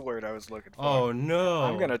accounts. That's the word I was looking for. Oh no.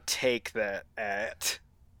 I'm gonna take that at.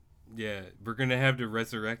 Yeah, we're gonna have to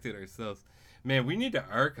resurrect it ourselves. Man, we need to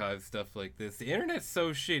archive stuff like this. The internet's so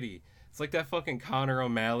shitty. It's like that fucking Connor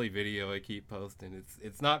O'Malley video I keep posting.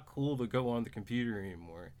 It's not cool to go on the computer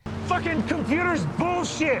anymore. Fucking computer's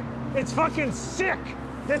bullshit. It's fucking sick.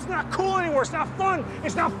 It's not cool anymore. It's not fun.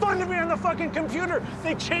 It's not fun to be on the fucking computer.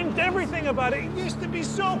 They changed everything about it. It used to be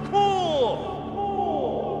so cool.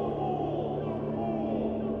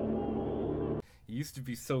 It used to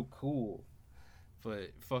be so cool.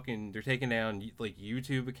 But fucking, they're taking down like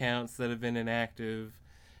YouTube accounts that have been inactive,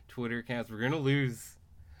 Twitter accounts.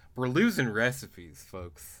 We're losing recipes,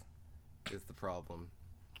 folks, is the problem.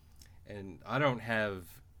 And I don't have,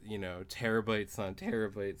 terabytes on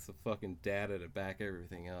terabytes of fucking data to back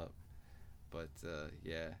everything up. But,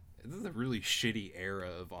 yeah, this is a really shitty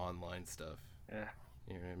era of online stuff. Yeah.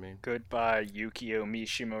 You know what I mean? Goodbye, Yukio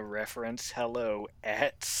Mishima reference. Hello,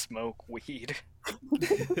 at Smoke Weed.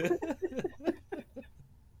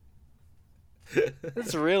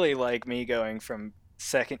 It's really like me going from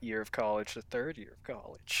second year of college to third year of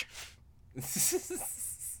college.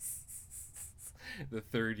 The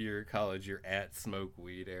third year of college, you're at Smoke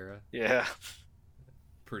Weed era. Yeah.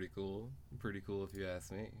 Pretty cool. Pretty cool if you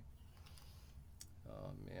ask me.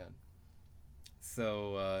 Oh, man.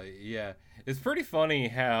 So, yeah. It's pretty funny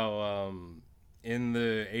how in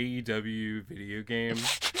the AEW video game,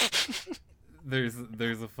 there's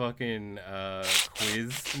a fucking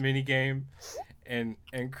quiz minigame. And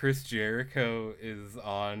Chris Jericho is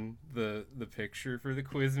on the picture for the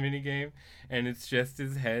quiz minigame, and it's just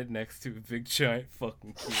his head next to a big giant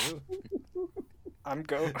fucking Q. I'm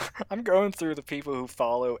going through the people who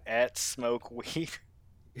follow at Smoke Weed.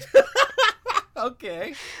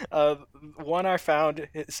 Okay. One I found,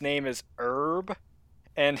 his name is Herb,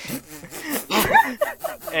 and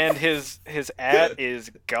and his at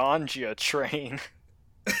is Ganja Train.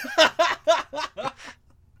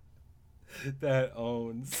 That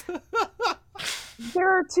owns. There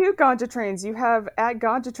are two Ganja Trains. You have at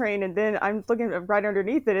Ganja Train, and then I'm looking at right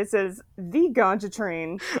underneath it. It says the Ganja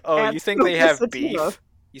Train. Oh, at you think they have Sativa. beef?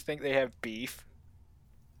 You think they have beef?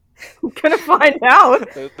 I'm gonna find out.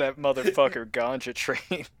 That motherfucker Ganja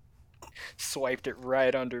Train swiped it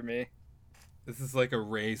right under me. This is like a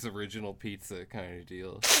Ray's Original Pizza kind of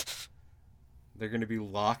deal. They're going to be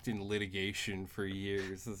locked in litigation for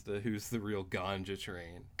years as to who's the real Ganja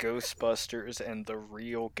Train. Ghostbusters and the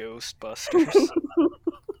real Ghostbusters.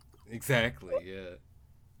 Exactly, yeah.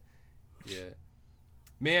 Yeah.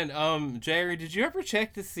 Man, Jerry, did you ever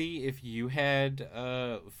check to see if you had,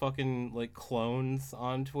 fucking, like, clones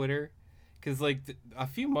on Twitter? Because, like, a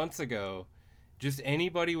few months ago, just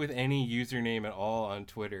anybody with any username at all on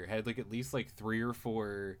Twitter had, like, at least, like, 3 or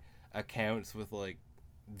 4 accounts with, like,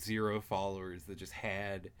 0 followers that just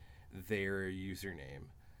had their username.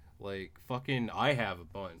 Like, fucking, I have a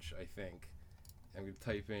bunch, I think. I'm gonna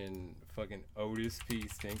type in fucking Otis P.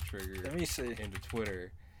 Stink Trigger Let me see. into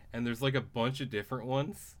Twitter, and there's like a bunch of different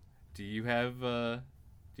ones. Do you have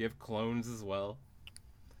clones as well?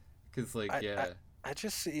 Because like, I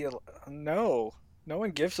just see no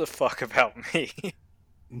one gives a fuck about me.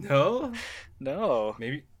 No, No,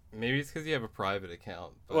 maybe it's because you have a private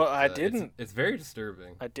account. But, Well, I didn't. It's very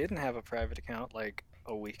disturbing. I didn't have a private account like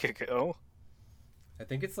a week ago. I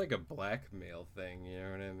think it's like a blackmail thing. You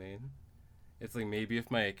know what I mean? It's like maybe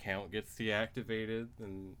if my account gets deactivated,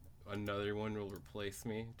 then another one will replace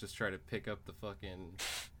me. Just try to pick up the fucking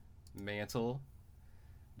mantle.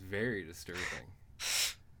 Very disturbing.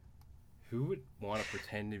 Who would want to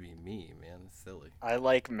pretend to be me, man? That's silly. I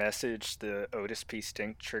like message the Otis P.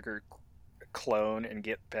 Stink Trigger clone and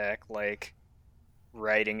get back like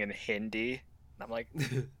writing in Hindi. And I'm like,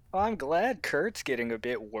 oh, I'm glad Kurt's getting a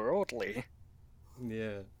bit worldly.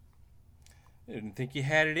 Yeah. I didn't think you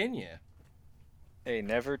had it in you. Hey,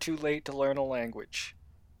 never too late to learn a language.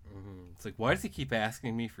 Mm-hmm. It's like, why does he keep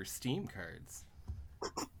asking me for Steam cards?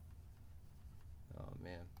 Oh,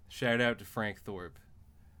 man. Shout out to Frank Thorpe.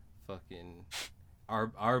 Fucking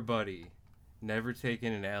our buddy. Never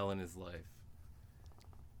taken an L in his life.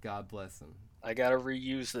 God bless him. I gotta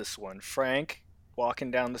reuse this one. Frank,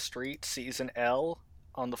 walking down the street, sees an L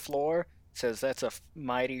on the floor, says that's a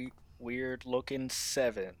mighty weird looking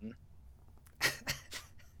 7.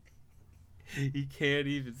 He can't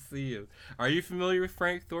even see him. Are you familiar with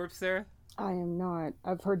Frank Thorpe, Sarah? I am not.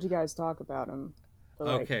 I've heard you guys talk about him. But,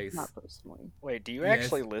 like, Okay. not personally. Wait, do you Yes.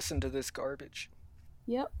 actually listen to this garbage?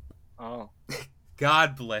 Yep. Oh.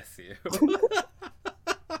 God bless you.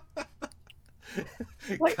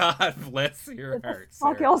 Like, God bless your what the heart.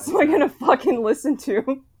 fuck Sarah. else am I gonna fucking listen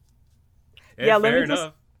to? Yeah, let fair me just-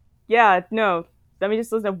 enough. Yeah, no. Let me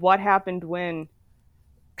just listen to what happened when.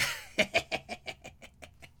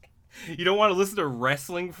 You don't want to listen to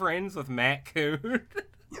Wrestling Friends with Matt Coon?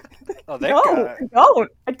 Oh, that No, guy. I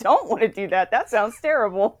don't. I don't want to do that. That sounds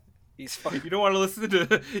terrible. He's fucking. You don't want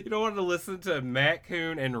to listen to Matt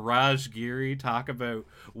Coon and Raj Giri talk about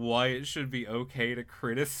why it should be okay to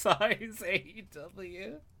criticize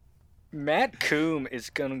AEW? Matt Coombe is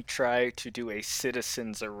gonna try to do a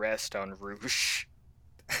citizen's arrest on Roosh.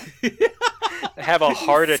 Have a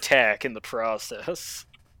heart attack in the process.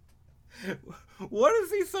 What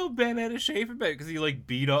is he so bent out of shape about? Because he like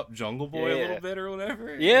beat up Jungle Boy a Yeah. little bit or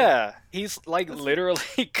whatever? Yeah, he's like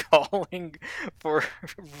literally calling for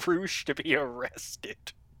Roosh to be arrested.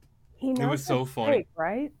 He knows was so it's funny. fake,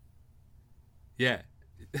 right? Yeah.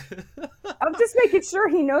 I'm just making sure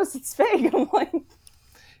he knows it's fake. I'm like,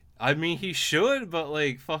 I mean, he should, but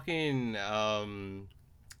like fucking,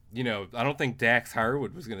 you know, I don't think Dax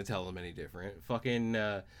Harwood was gonna tell him any different. Fucking,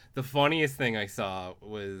 the funniest thing I saw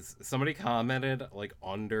was somebody commented like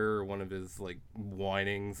under one of his like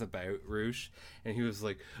whinings about Roosh, and he was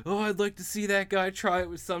like, "Oh, I'd like to see that guy try it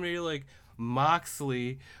with somebody like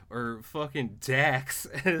Moxley or fucking Dax."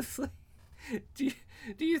 And it's like,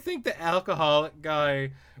 do you think the alcoholic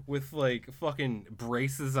guy with like fucking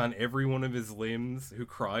braces on every one of his limbs who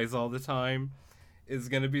cries all the time is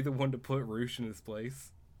gonna be the one to put Roosh in his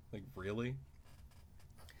place? Like, really?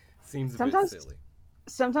 Seems a Sometimes- bit silly.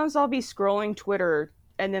 sometimes I'll be scrolling Twitter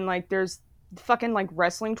and then like there's fucking like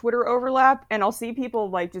wrestling Twitter overlap and I'll see people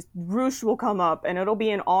like just Roosh will come up and it'll be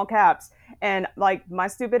in all caps and like my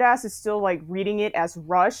stupid ass is still like reading it as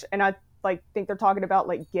Rush and I like think they're talking about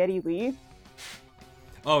like Geddy Lee.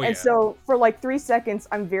 Oh, yeah. And so for like 3 seconds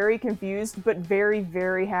I'm very confused but very,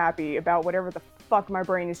 very happy about whatever the fuck my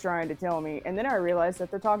brain is trying to tell me. And then I realize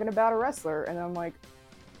that they're talking about a wrestler and I'm like,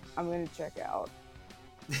 I'm gonna check out.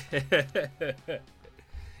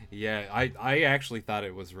 Yeah, I actually thought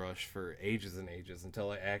it was Rush for ages and ages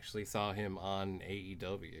until I actually saw him on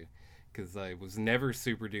AEW. because I was never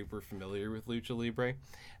super duper familiar with Lucha Libre.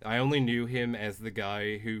 I only knew him as the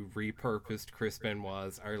guy who repurposed Chris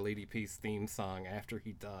Benoit's Our Lady Peace theme song after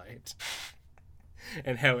he died.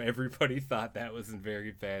 And how everybody thought that was in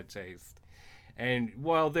very bad taste. And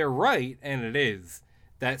while they're right, and it is,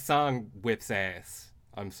 that song whips ass,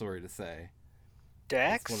 I'm sorry to say.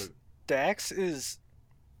 Dax is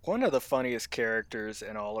one of the funniest characters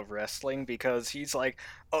in all of wrestling because he's like,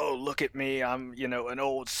 oh, look at me, I'm, an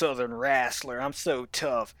old southern wrestler, I'm so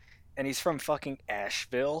tough. And he's from fucking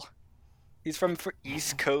Asheville. He's from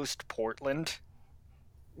East Coast Portland.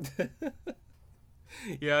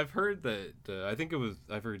 Yeah, I've heard that,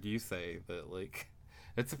 I've heard you say that, like,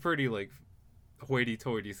 it's a pretty, like,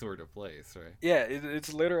 hoity-toity sort of place, right? Yeah,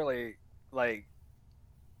 it's literally, like,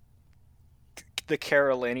 the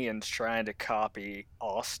Carolinians trying to copy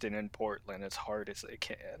Austin and Portland as hard as they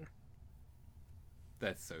can.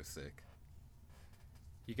 That's so sick.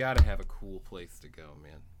 You gotta have a cool place to go,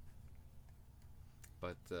 man.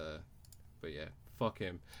 But yeah, fuck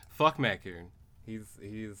him. Fuck Matt Coon. He's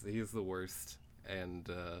the worst. And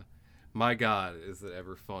my God, is it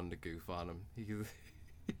ever fun to goof on him?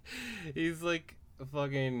 He's like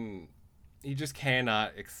fucking. He just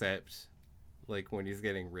cannot accept, like, when he's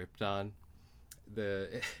getting ripped on.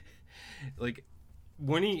 Like,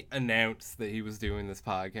 when he announced that he was doing this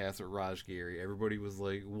podcast with Raj Giri, everybody was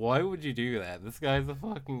like, why would you do that? This guy's a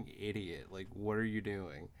fucking idiot. Like, what are you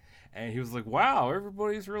doing? And he was like, wow,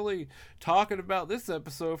 everybody's really talking about this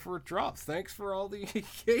episode for it drops. Thanks for all the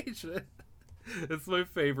engagement. It's my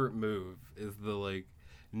favorite move, is the, like,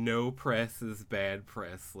 no press is bad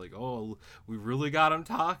press. Like, oh, we really got him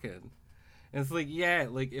talking. And it's like, yeah,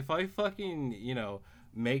 like, if I fucking,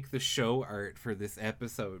 make the show art for this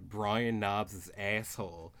episode Brian Knobbs'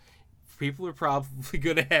 asshole, people are probably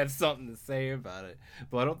going to have something to say about it.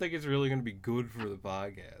 But I don't think it's really going to be good for the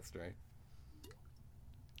podcast, right?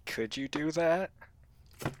 Could you do that?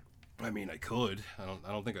 I mean, I could. I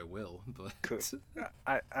don't think I will, but could.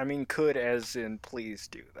 I mean, could as in please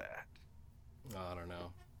do that. I don't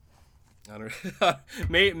know.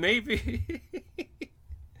 Maybe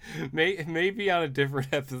maybe on a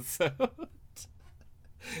different episode.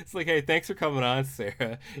 It's like, hey, thanks for coming on,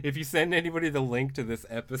 Sarah. If you send anybody the link to this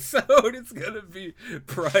episode, it's gonna be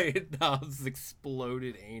Brian Knobbs'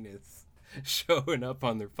 exploded anus showing up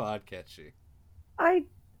on their podcast sheet.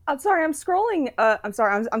 I'm sorry, I'm scrolling. I'm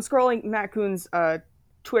scrolling Matt Coon's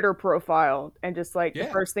Twitter profile, and just like the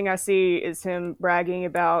first thing I see is him bragging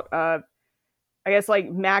about, I guess,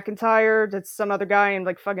 like, McIntyre. That's some other guy, and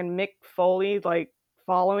like fucking Mick Foley, like,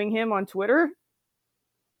 following him on Twitter.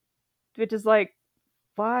 Which is like,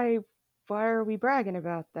 why are we bragging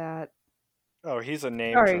about that? Oh, he's a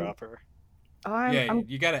name dropper.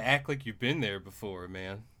 You gotta act like you've been there before,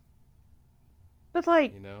 man. But,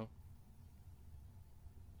 like,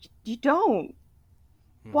 you don't.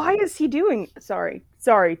 Why is he doing? Sorry.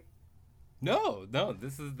 No.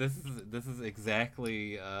 This is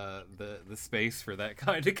exactly the space for that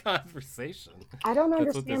kind of conversation. I don't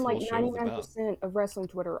understand, like, 99% of wrestling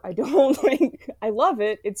Twitter. I don't like. I love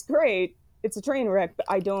it. It's great. It's a train wreck, but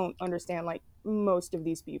I don't understand, like, most of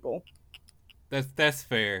these people. That's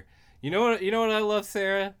fair. You know what I love,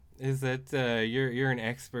 Sarah, is that you're an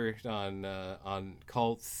expert on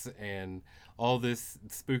cults and all this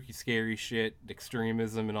spooky, scary shit,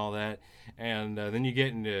 extremism and all that, and then you get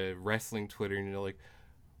into wrestling Twitter and you're like,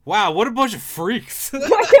 wow, what a bunch of freaks. What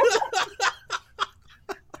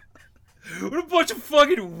a bunch of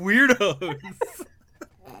fucking weirdos.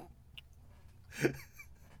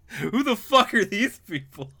 Who the fuck are these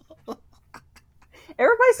people?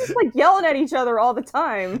 Everybody's just, like, yelling at each other all the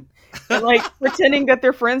time. And, like, pretending that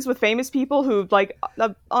they're friends with famous people who, like,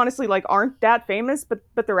 honestly, like, aren't that famous, but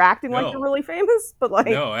they're acting like they're really famous. But, like,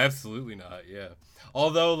 no, absolutely not. Yeah.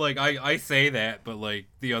 Although, like, I say that, but, like,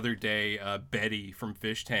 the other day, Betty from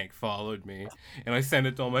Fish Tank followed me, and I sent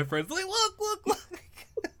it to all my friends. Like, look.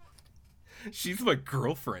 She's my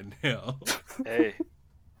girlfriend now. Hey.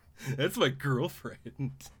 That's my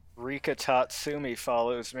girlfriend. Rika Tatsumi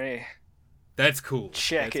follows me. That's cool.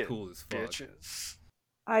 Check That's it, cool as fuck. bitches.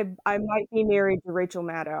 I might be married to Rachel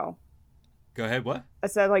Maddow. Go ahead, what? I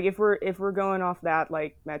said, like, if we're going off that,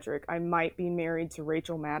 like, metric, I might be married to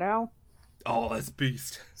Rachel Maddow. Oh, that's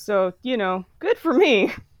beast. So, good for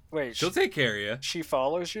me. Wait, she'll take care of you. She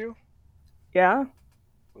follows you? Yeah.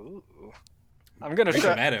 Ooh. I'm gonna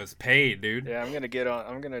Rachel Maddow's paid, dude. Yeah, I'm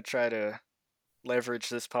gonna try to leverage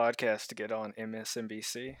this podcast to get on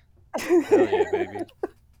MSNBC. Hell yeah, baby.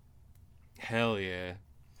 Hell yeah.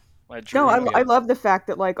 No, I love the fact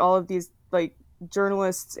that, like, all of these, like,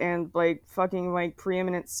 journalists and like fucking like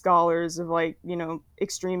preeminent scholars of like, you know,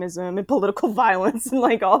 extremism and political violence and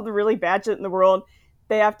like all the really bad shit in the world,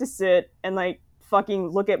 they have to sit and like fucking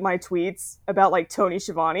look at my tweets about like Tony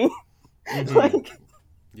Schiavone. Like,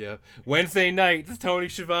 yeah, Wednesday night, it's Tony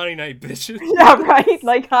Schiavone night, bitches. Yeah, right.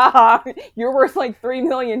 Like, haha, you're worth like $3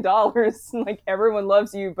 million. And, like, everyone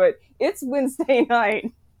loves you, but it's Wednesday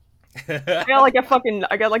night. I got like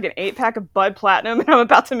an 8-pack of Bud Platinum, and I'm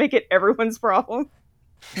about to make it everyone's problem.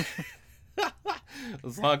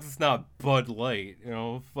 As long as it's not Bud Light, you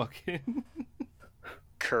know, fucking.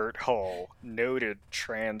 Kurt Hall, noted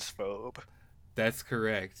transphobe. That's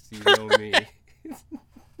correct. You know me.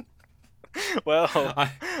 Well,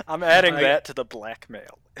 I'm adding that to the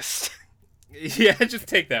blackmail list. Yeah, just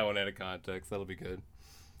take that one out of context. That'll be good.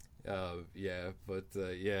 Yeah,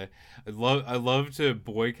 I love to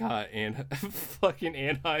boycott fucking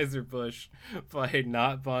Anheuser-Busch by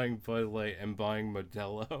not buying Bud Light and buying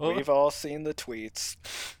Modelo. We've all seen the tweets.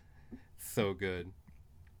 So good.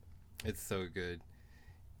 It's so good.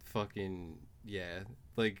 Fucking yeah,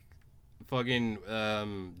 like fucking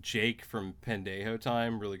Jake from Pendejo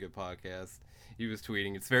Time, really good podcast. He was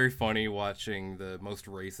tweeting, it's very funny watching the most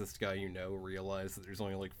racist guy you know realize that there's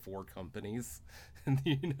only like 4 companies in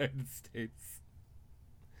the United States.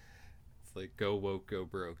 It's like, go woke, go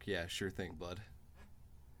broke. Yeah, sure thing, bud.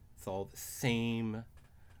 It's all the same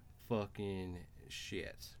fucking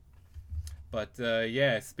shit. But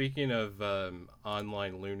yeah, speaking of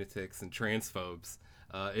online lunatics and transphobes,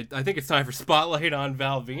 I think it's time for Spotlight on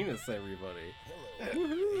Val Venus, everybody.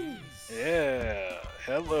 Yeah.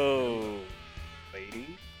 Hello,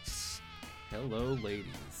 ladies. Hello,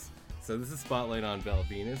 ladies. So this is Spotlight on Val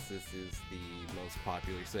Venus. This is the most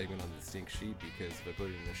popular segment on the Stink Sheet because if I put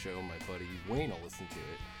it in the show, my buddy Wayne will listen to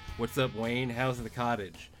it. What's up, Wayne? How's the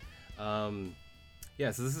cottage?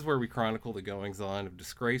 Yeah, so this is where we chronicle the goings-on of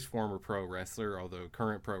disgraced former pro wrestler, although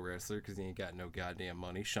current pro wrestler, because he ain't got no goddamn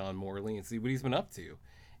money, Sean Morley, and see what he's been up to.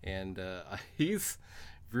 And he's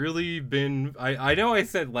really been... I know I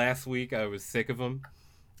said last week I was sick of him,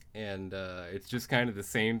 and it's just kind of the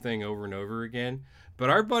same thing over and over again. But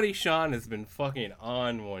our buddy Sean has been fucking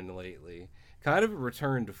on one lately. Kind of a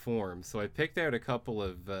return to form. So I picked out a couple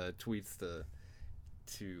of tweets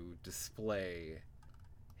to display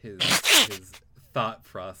his thought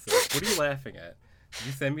process. What are you laughing at? Did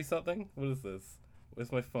you send me something? What is this?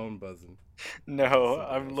 Where's my phone buzzing? No,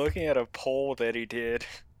 I'm looking at a poll that he did.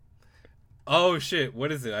 Oh shit,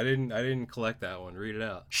 what is it? I didn't collect that one. Read it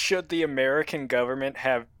out. Should the American government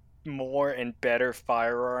have more and better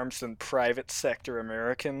firearms than private sector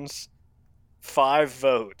Americans? 5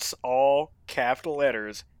 votes, all capital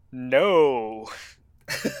letters. No.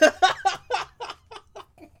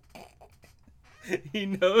 He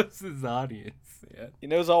knows his audience. Yeah. He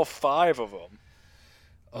knows all 5 of them.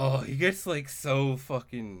 Oh, he gets like so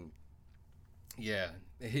fucking. Yeah,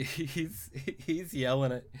 he's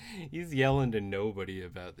yelling to nobody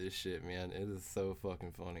about this shit, man. It is so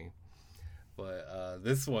fucking funny. But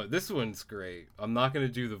this one's great. I'm not gonna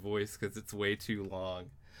do the voice because it's way too long.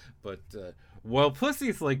 But while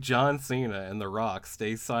pussies like John Cena and The Rock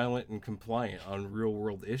stay silent and compliant on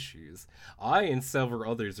real-world issues, I and several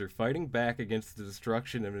others are fighting back against the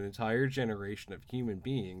destruction of an entire generation of human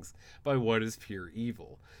beings by what is pure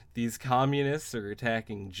evil. These communists are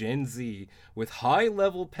attacking Gen Z with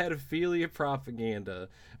high-level pedophilia propaganda,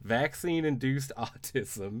 vaccine-induced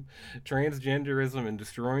autism, transgenderism, and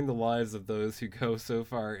destroying the lives of those who go so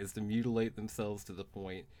far as to mutilate themselves to the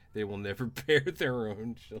point they will never bear their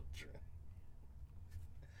own children.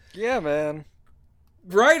 Yeah, man.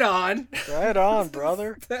 Right on. Right on,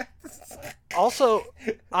 brother. Also,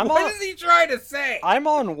 what is he trying to say? I'm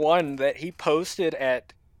on one that he posted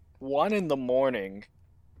at 1 a.m.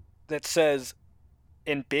 that says,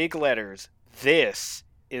 in big letters, "This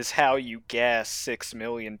is how you gas 6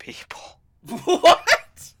 million people."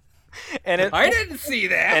 What? And I didn't see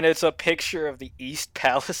that. And it's a picture of the East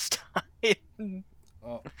Palestine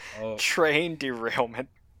train derailment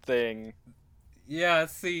thing. Yeah,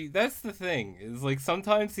 see, that's the thing. Is like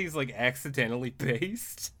sometimes he's like accidentally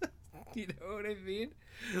based. You know what I mean?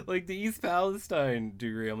 Like the East Palestine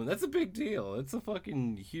derailment. That's a big deal. It's a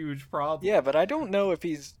fucking huge problem. Yeah, but I don't know if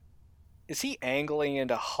is he angling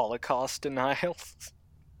into Holocaust denial?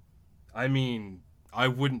 I mean, I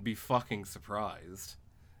wouldn't be fucking surprised.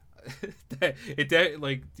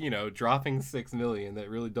 Like, you know, dropping 6 million, that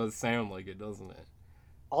really does sound like it, doesn't it?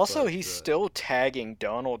 Also, he's still tagging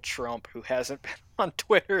Donald Trump, who hasn't been on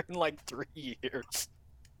Twitter in like 3 years.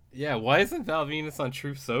 Yeah, why isn't Val Venus on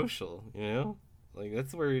Truth Social? You know, like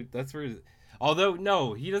that's where. Although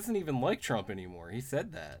no, he doesn't even like Trump anymore. He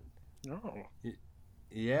said that. No.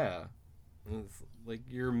 Yeah. It's like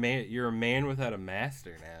you're a man without a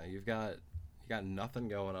master now. You got nothing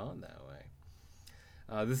going on that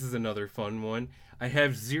way. This is another fun one. I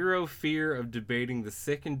have zero fear of debating the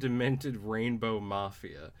sick and demented Rainbow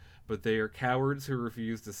Mafia, but they are cowards who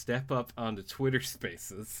refuse to step up onto Twitter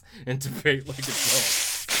Spaces and debate like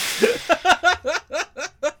adults.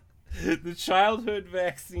 The childhood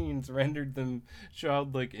vaccines rendered them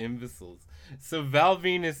childlike imbeciles. So Val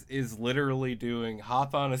Venus is literally doing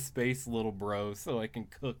hop on a space, little bro, so I can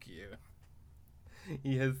cook you.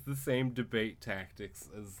 He has the same debate tactics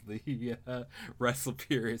as the Wrestle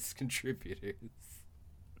Purist contributors.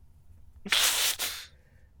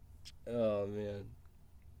 Oh, man.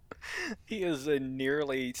 He is a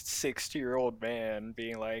nearly 60-year-old man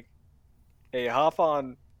being like, hey, hop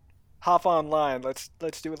online, let's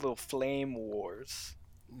do a little flame wars.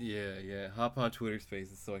 Yeah. Hop on Twitter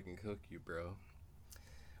Spaces so I can cook you, bro.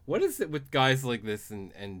 What is it with guys like this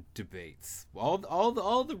and debates? All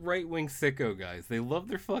the right-wing sicko guys, they love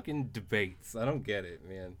their fucking debates. I don't get it,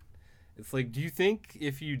 man. It's like, do you think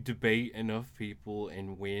if you debate enough people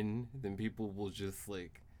and win, then people will just,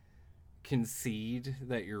 like, concede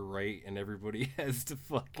that you're right and everybody has to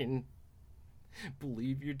fucking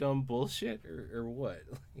believe your dumb bullshit? Or what?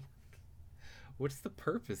 Like, what's the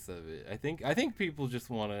purpose of it? I think people just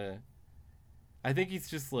want to... I think he's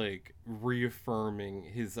just, like, reaffirming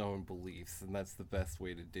his own beliefs, and that's the best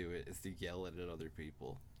way to do it, is to yell it at other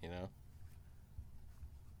people, you know?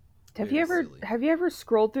 Have you ever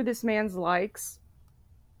scrolled through this man's likes?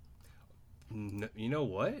 No, you know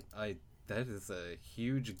what? That is a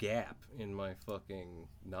huge gap in my fucking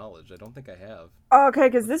knowledge. I don't think I have. Okay,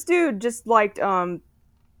 because this dude just liked some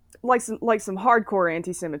hardcore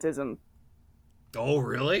anti-Semitism. Oh,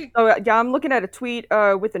 really? Oh yeah, I'm looking at a tweet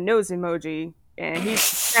with a nose emoji, and he's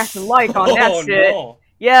smashing like on that shit. No.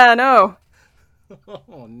 Yeah, no.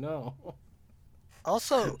 Oh no.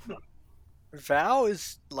 Also, Val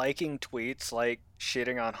is liking tweets like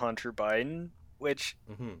shitting on Hunter Biden, which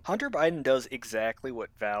Hunter Biden does exactly what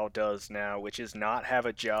Val does now, which is not have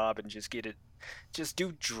a job and just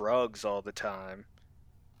do drugs all the time.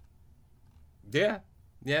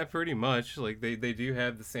 Yeah, pretty much. Like, they do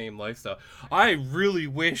have the same lifestyle. I really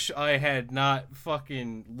wish I had not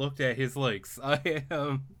fucking looked at his likes. This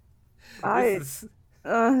is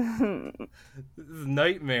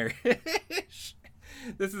nightmarish.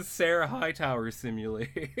 This is Sarah Hightower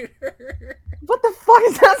Simulator. What the fuck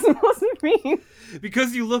is that supposed to mean?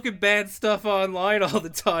 Because you look at bad stuff online all the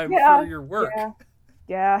time for your work.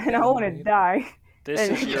 Yeah, and I want to die.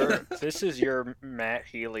 This is your Matt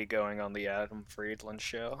Healy going on the Adam Friedland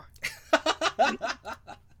show.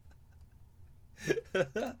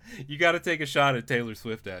 You got to take a shot at Taylor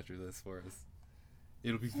Swift after this for us.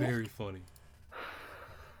 It'll be very funny.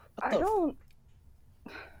 I don't.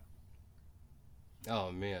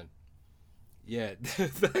 Oh man, yeah,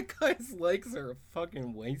 that guy's likes are a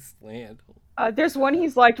fucking wasteland. There's one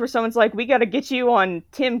he's liked where someone's like, "We got to get you on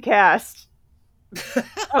Timcast."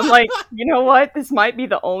 I'm like, you know what? This might be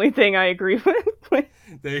the only thing I agree with.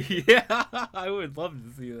 Yeah, I would love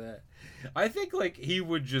to see that. I think, like, he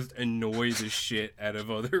would just annoy the shit out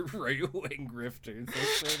of other right-wing grifters. I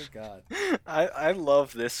swear to God. I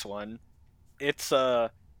love this one. It's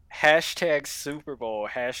hashtag Super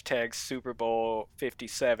Bowl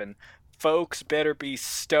 57. Folks better be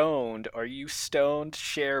stoned. Are you stoned?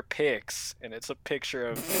 Share pics. And it's a picture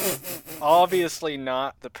of obviously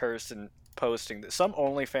not the person posting this. Some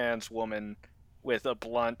OnlyFans woman with a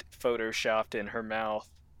blunt photoshopped in her mouth.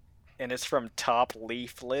 And it's from Top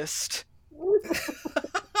Leaf List. Oh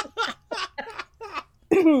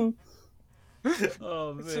man,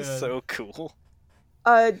 this is so cool.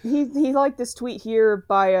 He liked this tweet here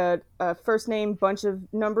by a first name bunch of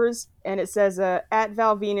numbers, and it says at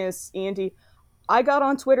Val Venus Andy, I got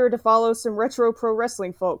on Twitter to follow some retro pro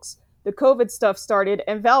wrestling folks. The COVID stuff started,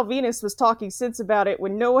 and Val Venus was talking sense about it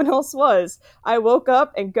when no one else was. I woke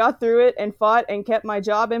up and got through it and fought and kept my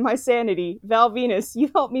job and my sanity. Val Venus, you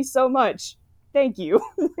helped me so much. Thank you.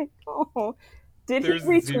 Oh, did he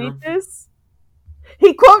retweet this?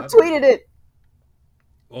 He quote tweeted it.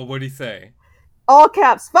 Well, what'd he say? All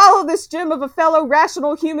caps. Follow this gem of a fellow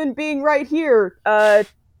rational human being right here.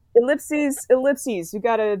 Ellipses. We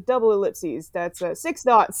got a double ellipses. That's 6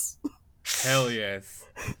 dots. Hell yes.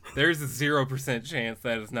 There's a 0% chance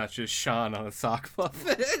that is not just Sean on a sock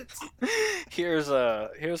puppet. Here's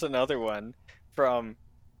another one from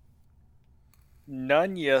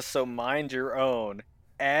Nunya, so mind your own.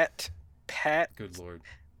 At Pat. Good lord.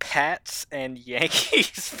 Pats and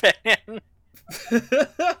Yankees fan.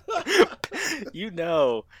 You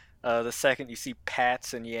know, The second you see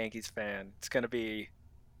Pats and Yankees fan, it's gonna be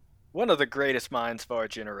one of the greatest minds of our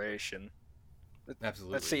generation.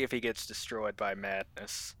 Absolutely. Let's see if he gets destroyed by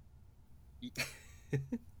madness.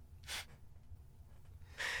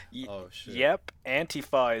 Oh shit. Yep,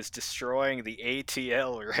 Antifa is destroying the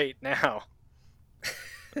ATL right now.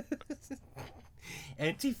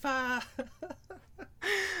 Antifa.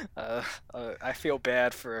 I feel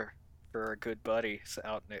bad for our good buddies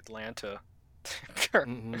out in Atlanta.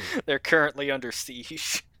 They're currently under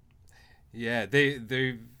siege. Yeah,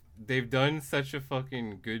 they've done such a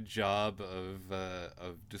fucking good job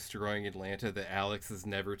of destroying Atlanta that Alex has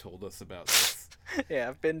never told us about this. Yeah,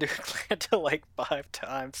 I've been to Atlanta like 5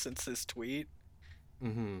 times since this tweet.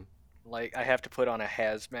 Mm-hmm. Like, I have to put on a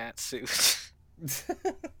hazmat suit.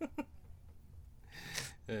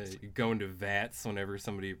 You go into VATS whenever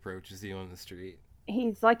somebody approaches you on the street.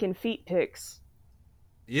 He's like in feet pics.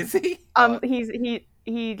 Is he?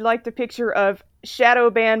 He liked a picture of shadow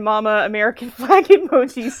band mama American flag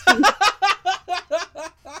emojis.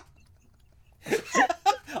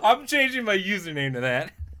 I'm changing my username to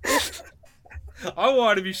that. I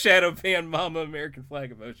want to be shadow band mama American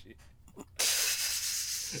flag emoji.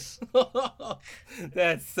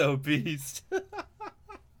 That's so beast.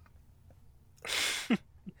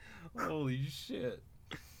 Holy shit.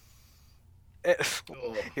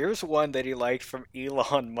 Here's one that he liked from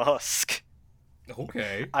Elon Musk.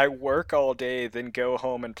 Okay. I work all day, then go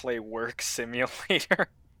home and play Work Simulator.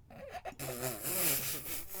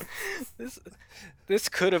 This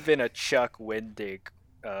could have been a Chuck Wendig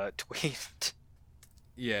tweet.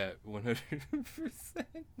 Yeah, 100%.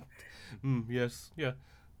 Yes, yeah.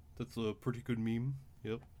 That's a pretty good meme.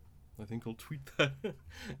 Yep. I think I'll tweet that.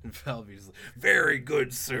 And Valvy's like, very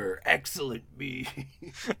good, sir. Excellent me.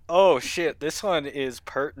 Oh shit, this one is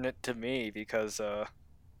pertinent to me because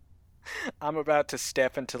I'm about to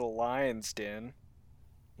step into the lion's den.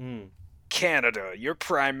 Canada, your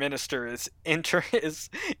prime minister is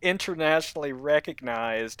internationally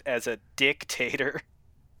recognized as a dictator.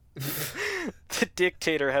 The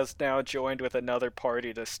dictator has now joined with another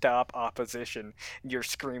party to stop opposition. You're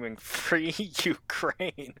screaming, "Free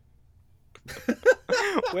Ukraine!"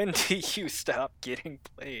 When do you stop getting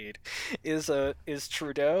played? Is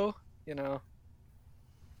Trudeau,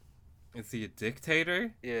 Is he a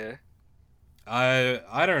dictator? Yeah.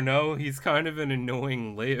 I don't know. He's kind of an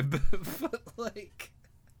annoying lib, but like,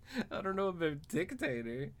 I don't know about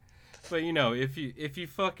dictator. But if you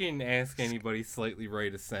fucking ask anybody slightly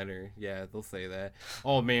right of center, yeah, they'll say that.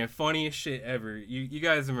 Oh man, funniest shit ever. You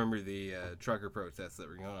guys remember the trucker protests that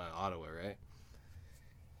were going on in Ottawa, right?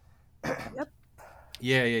 Yep.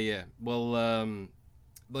 Yeah. Well,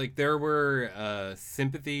 like there were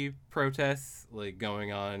sympathy protests like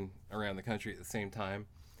going on around the country at the same time.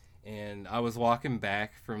 And I was walking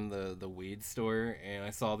back from the weed store, and I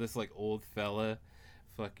saw this like old fella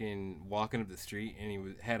fucking walking up the street, and he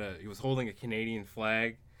was holding a Canadian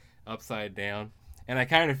flag upside down. And I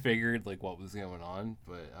kind of figured like what was going on,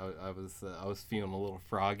 but I was feeling a little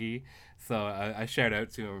froggy, so I shout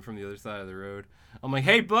out to him from the other side of the road. I'm like,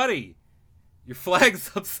 "Hey, buddy, your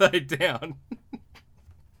flag's upside down."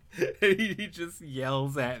 And he just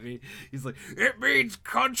yells at me. He's like, "It means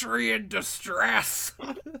country in distress."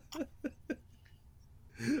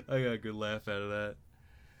 I got a good laugh out of that.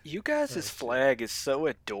 You guys' flag is so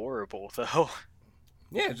adorable, though.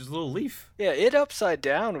 Yeah, just a little leaf. Yeah, it upside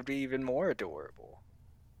down would be even more adorable.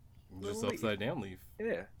 Just upside down leaf.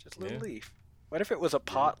 Yeah, just a little leaf. What if it was a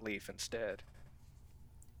pot leaf instead?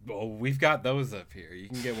 Oh, we've got those up here. You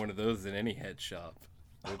can get one of those in any head shop.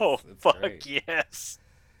 It's fuck great. yes.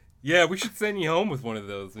 Yeah, we should send you home with one of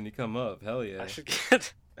those when you come up. Hell yeah.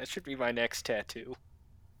 That should be my next tattoo.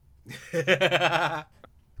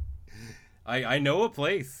 I know a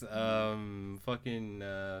place.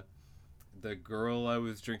 The girl I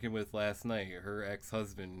was drinking with last night, her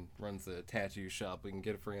ex-husband runs a tattoo shop. We can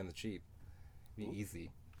get it free on the cheap. Be easy.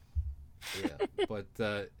 Yeah, but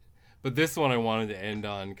this one I wanted to end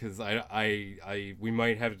on because we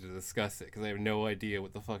might have to discuss it because I have no idea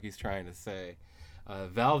what the fuck he's trying to say.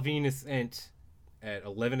 Val Venus Ent at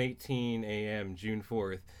 11:18 a.m. June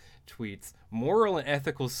 4th tweets, "Moral and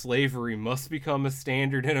ethical slavery must become a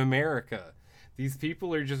standard in America. These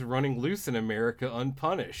people are just running loose in America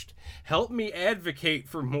unpunished. Help me advocate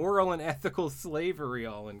for moral and ethical slavery,"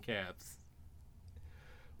 all in caps.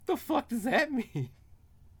 What the fuck does that mean?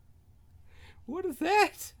 What is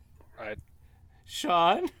that?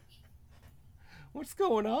 Sean? What's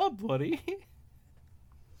going on, buddy?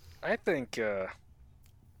 I think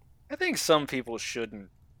some people shouldn't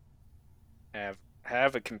have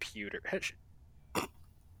a computer.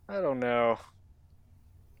 I don't know.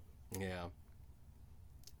 Yeah.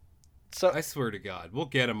 So I swear to God, we'll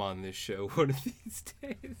get him on this show one of these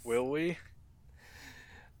days. will we?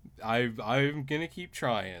 I'm gonna keep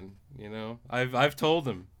trying. You know, I've told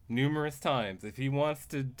him numerous times if he wants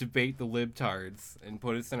to debate the libtards and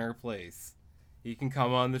put us in our place, he can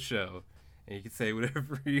come on the show and he can say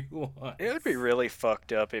whatever he wants. It would be really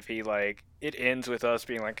fucked up if he it ends with us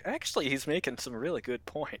being like, actually, he's making some really good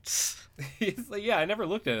points. He's like, yeah, I never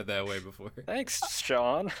looked at it that way before. Thanks,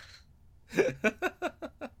 Sean.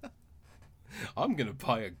 I'm gonna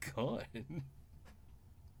buy a gun.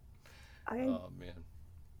 Oh man.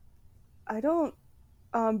 I don't.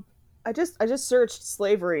 I just searched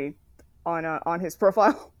slavery on his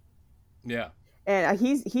profile, Yeah. and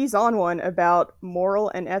he's on one about moral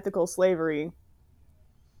and ethical slavery.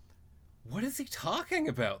 What is he talking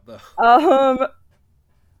about though?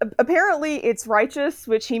 Apparently it's righteous,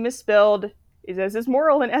 which he misspelled. He says it's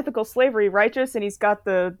moral and ethical slavery righteous, and he's got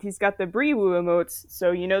the Breewu emotes,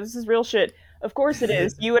 so you know this is real shit. Of course it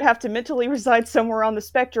is. You would have to mentally reside somewhere on the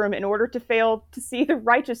spectrum in order to fail to see the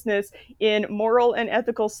righteousness in moral and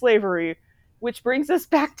ethical slavery. Which brings us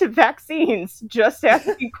back to vaccines. Just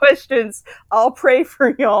asking questions. I'll pray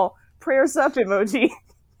for y'all. Prayers up emoji.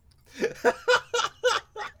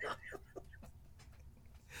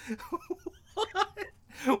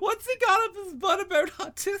 What's he got up his butt about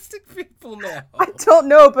autistic people now? I don't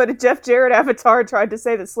know, but a Jeff Jarrett avatar tried to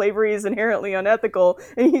say that slavery is inherently unethical,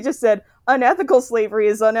 and he just said, unethical slavery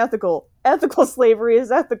is unethical. Ethical slavery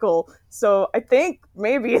is ethical. So I think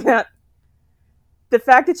maybe that the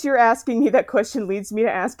fact that you're asking me that question leads me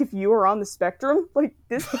to ask if you are on the spectrum. Like,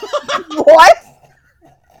 this... What?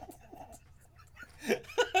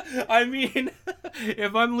 I mean,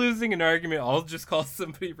 if I'm losing an argument, I'll just call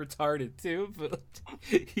somebody retarded too, but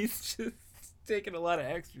he's just taking a lot of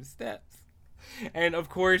extra steps. And of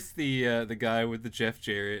course, the guy with the Jeff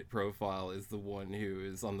Jarrett profile is the one who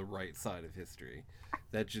is on the right side of history.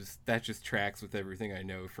 That just tracks with everything I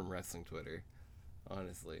know from wrestling Twitter,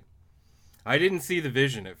 honestly. I didn't see the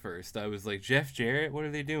vision at first. I was like, Jeff Jarrett, what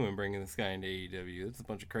are they doing bringing this guy into AEW? That's a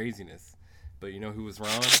bunch of craziness. But you know who was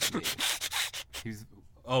wrong? Me. He's...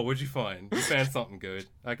 Oh, what'd you find? You found something good.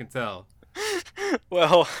 I can tell.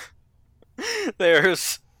 Well,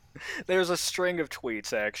 there's a string of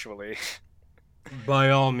tweets, actually. By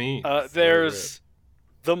all means. There's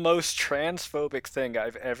the most transphobic thing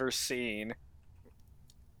I've ever seen.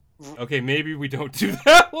 Okay, maybe we don't do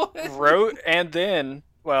that one. And then,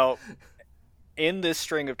 well, in this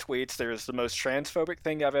string of tweets, there's the most transphobic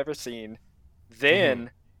thing I've ever seen. Then...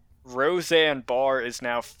 Roseanne Barr is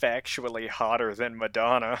now factually hotter than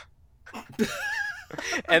Madonna.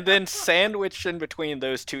 And then sandwiched in between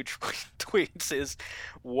those two tweets is,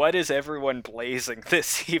 what is everyone blazing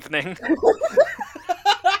this evening?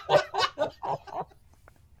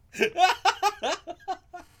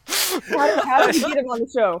 How do we get him on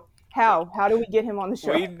the show? How do we get him on the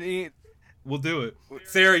show? We'll do it.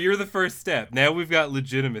 Sarah, you're the first step. Now we've got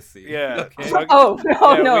legitimacy. Yeah. Okay? Oh,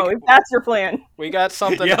 no, if that's your plan. We got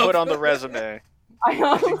something to put on the resume.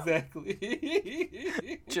 Exactly.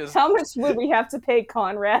 How much would we have to pay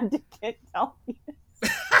Conrad to get Valvinus?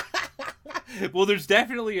 Well, there's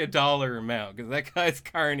definitely a dollar amount, because that guy's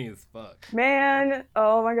carny as fuck. Man,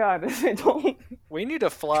 oh my god. We need to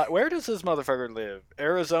fly. Where does this motherfucker live?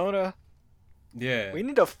 Arizona? Yeah. We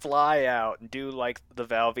need to fly out and do, like, the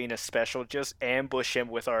Val Venus special. Just ambush him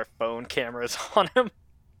with our phone cameras on him.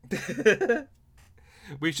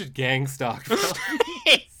 We should gang stalk.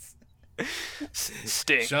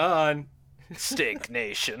 Stink. Sean. Stink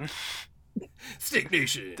Nation. Stink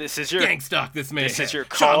Nation. This is your... Gang stalk this man. This is your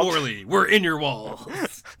call. Sean Morley, we're in your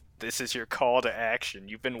walls. This is your call to action.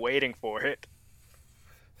 You've been waiting for it.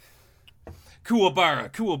 Kuwabara,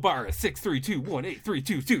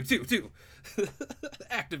 63218322222.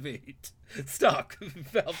 Activate. Stalk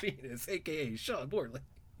Val Venus, aka Sean Morley.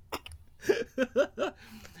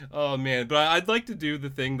 Oh man, but I'd like to do the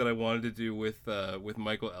thing that I wanted to do with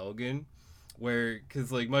Michael Elgin,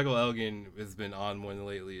 because like Michael Elgin has been on one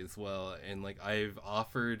lately as well, and like I've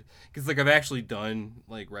offered, because like I've actually done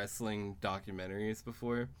like wrestling documentaries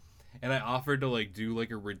before, and I offered to like do like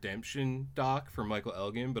a redemption doc for Michael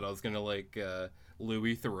Elgin, but I was gonna like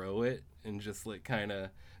Louis Theroux it and just like kind of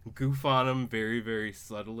goof on him very, very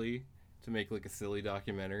subtly to make like a silly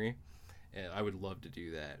documentary. And I would love to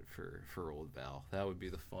do that for old Val. That would be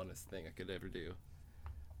the funnest thing I could ever do.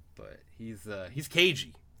 But he's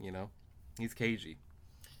cagey, you know. He's cagey.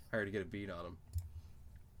 Hard to get a beat on him.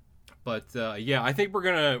 But yeah, I think we're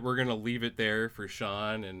gonna leave it there for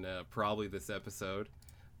Sean and probably this episode.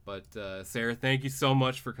 But Sarah, thank you so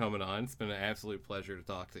much for coming on. It's been an absolute pleasure to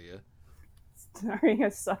talk to you. starting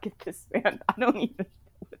a suck at this band. I don't even know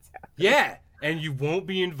what's happening. Yeah, and you won't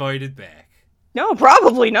be invited back. No,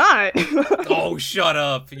 probably not. Oh, shut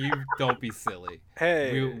up! You don't be silly.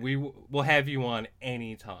 Hey, We'll have you on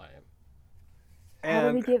anytime. How do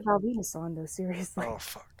we and get Valvinus on though? Seriously. oh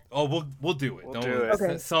fuck. Oh, we'll do it. We'll Don't do worry. it.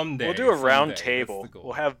 Okay. Someday. We'll do a round someday. That's table. the goal.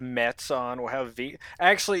 We'll have Mets on. We'll have V.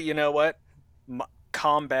 Actually, you know what?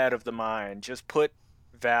 Combat of the mind. Just put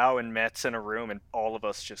Val and Mets in a room, and all of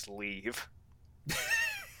us just leave.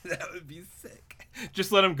 That would be sick.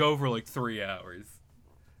 Just let him go for like 3 hours.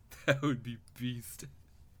 That would be beast.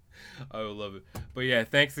 I would love it. But yeah,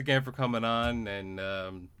 thanks again for coming on,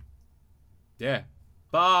 and yeah,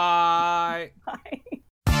 bye. Bye.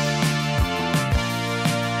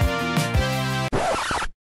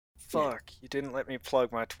 Fuck! You didn't let me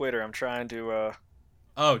plug my Twitter. I'm trying to.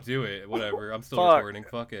 Oh, do it. Whatever. I'm still Fuck. recording.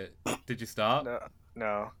 Fuck it. Did you stop?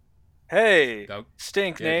 No. Hey, No.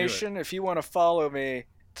 Stink Yeah, do it. Nation! If you want to follow me,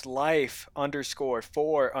 it's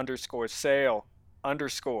life_for_sale_.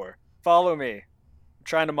 Follow me. I'm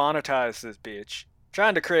trying to monetize this bitch.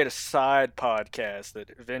 Trying to create a side podcast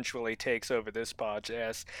that eventually takes over this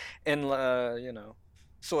podcast in,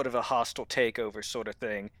 sort of a hostile takeover sort of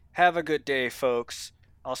thing. Have a good day, folks.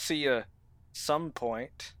 I'll see you some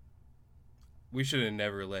point. We should have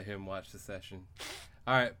never let him watch the session.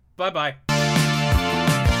 All right. Bye-bye.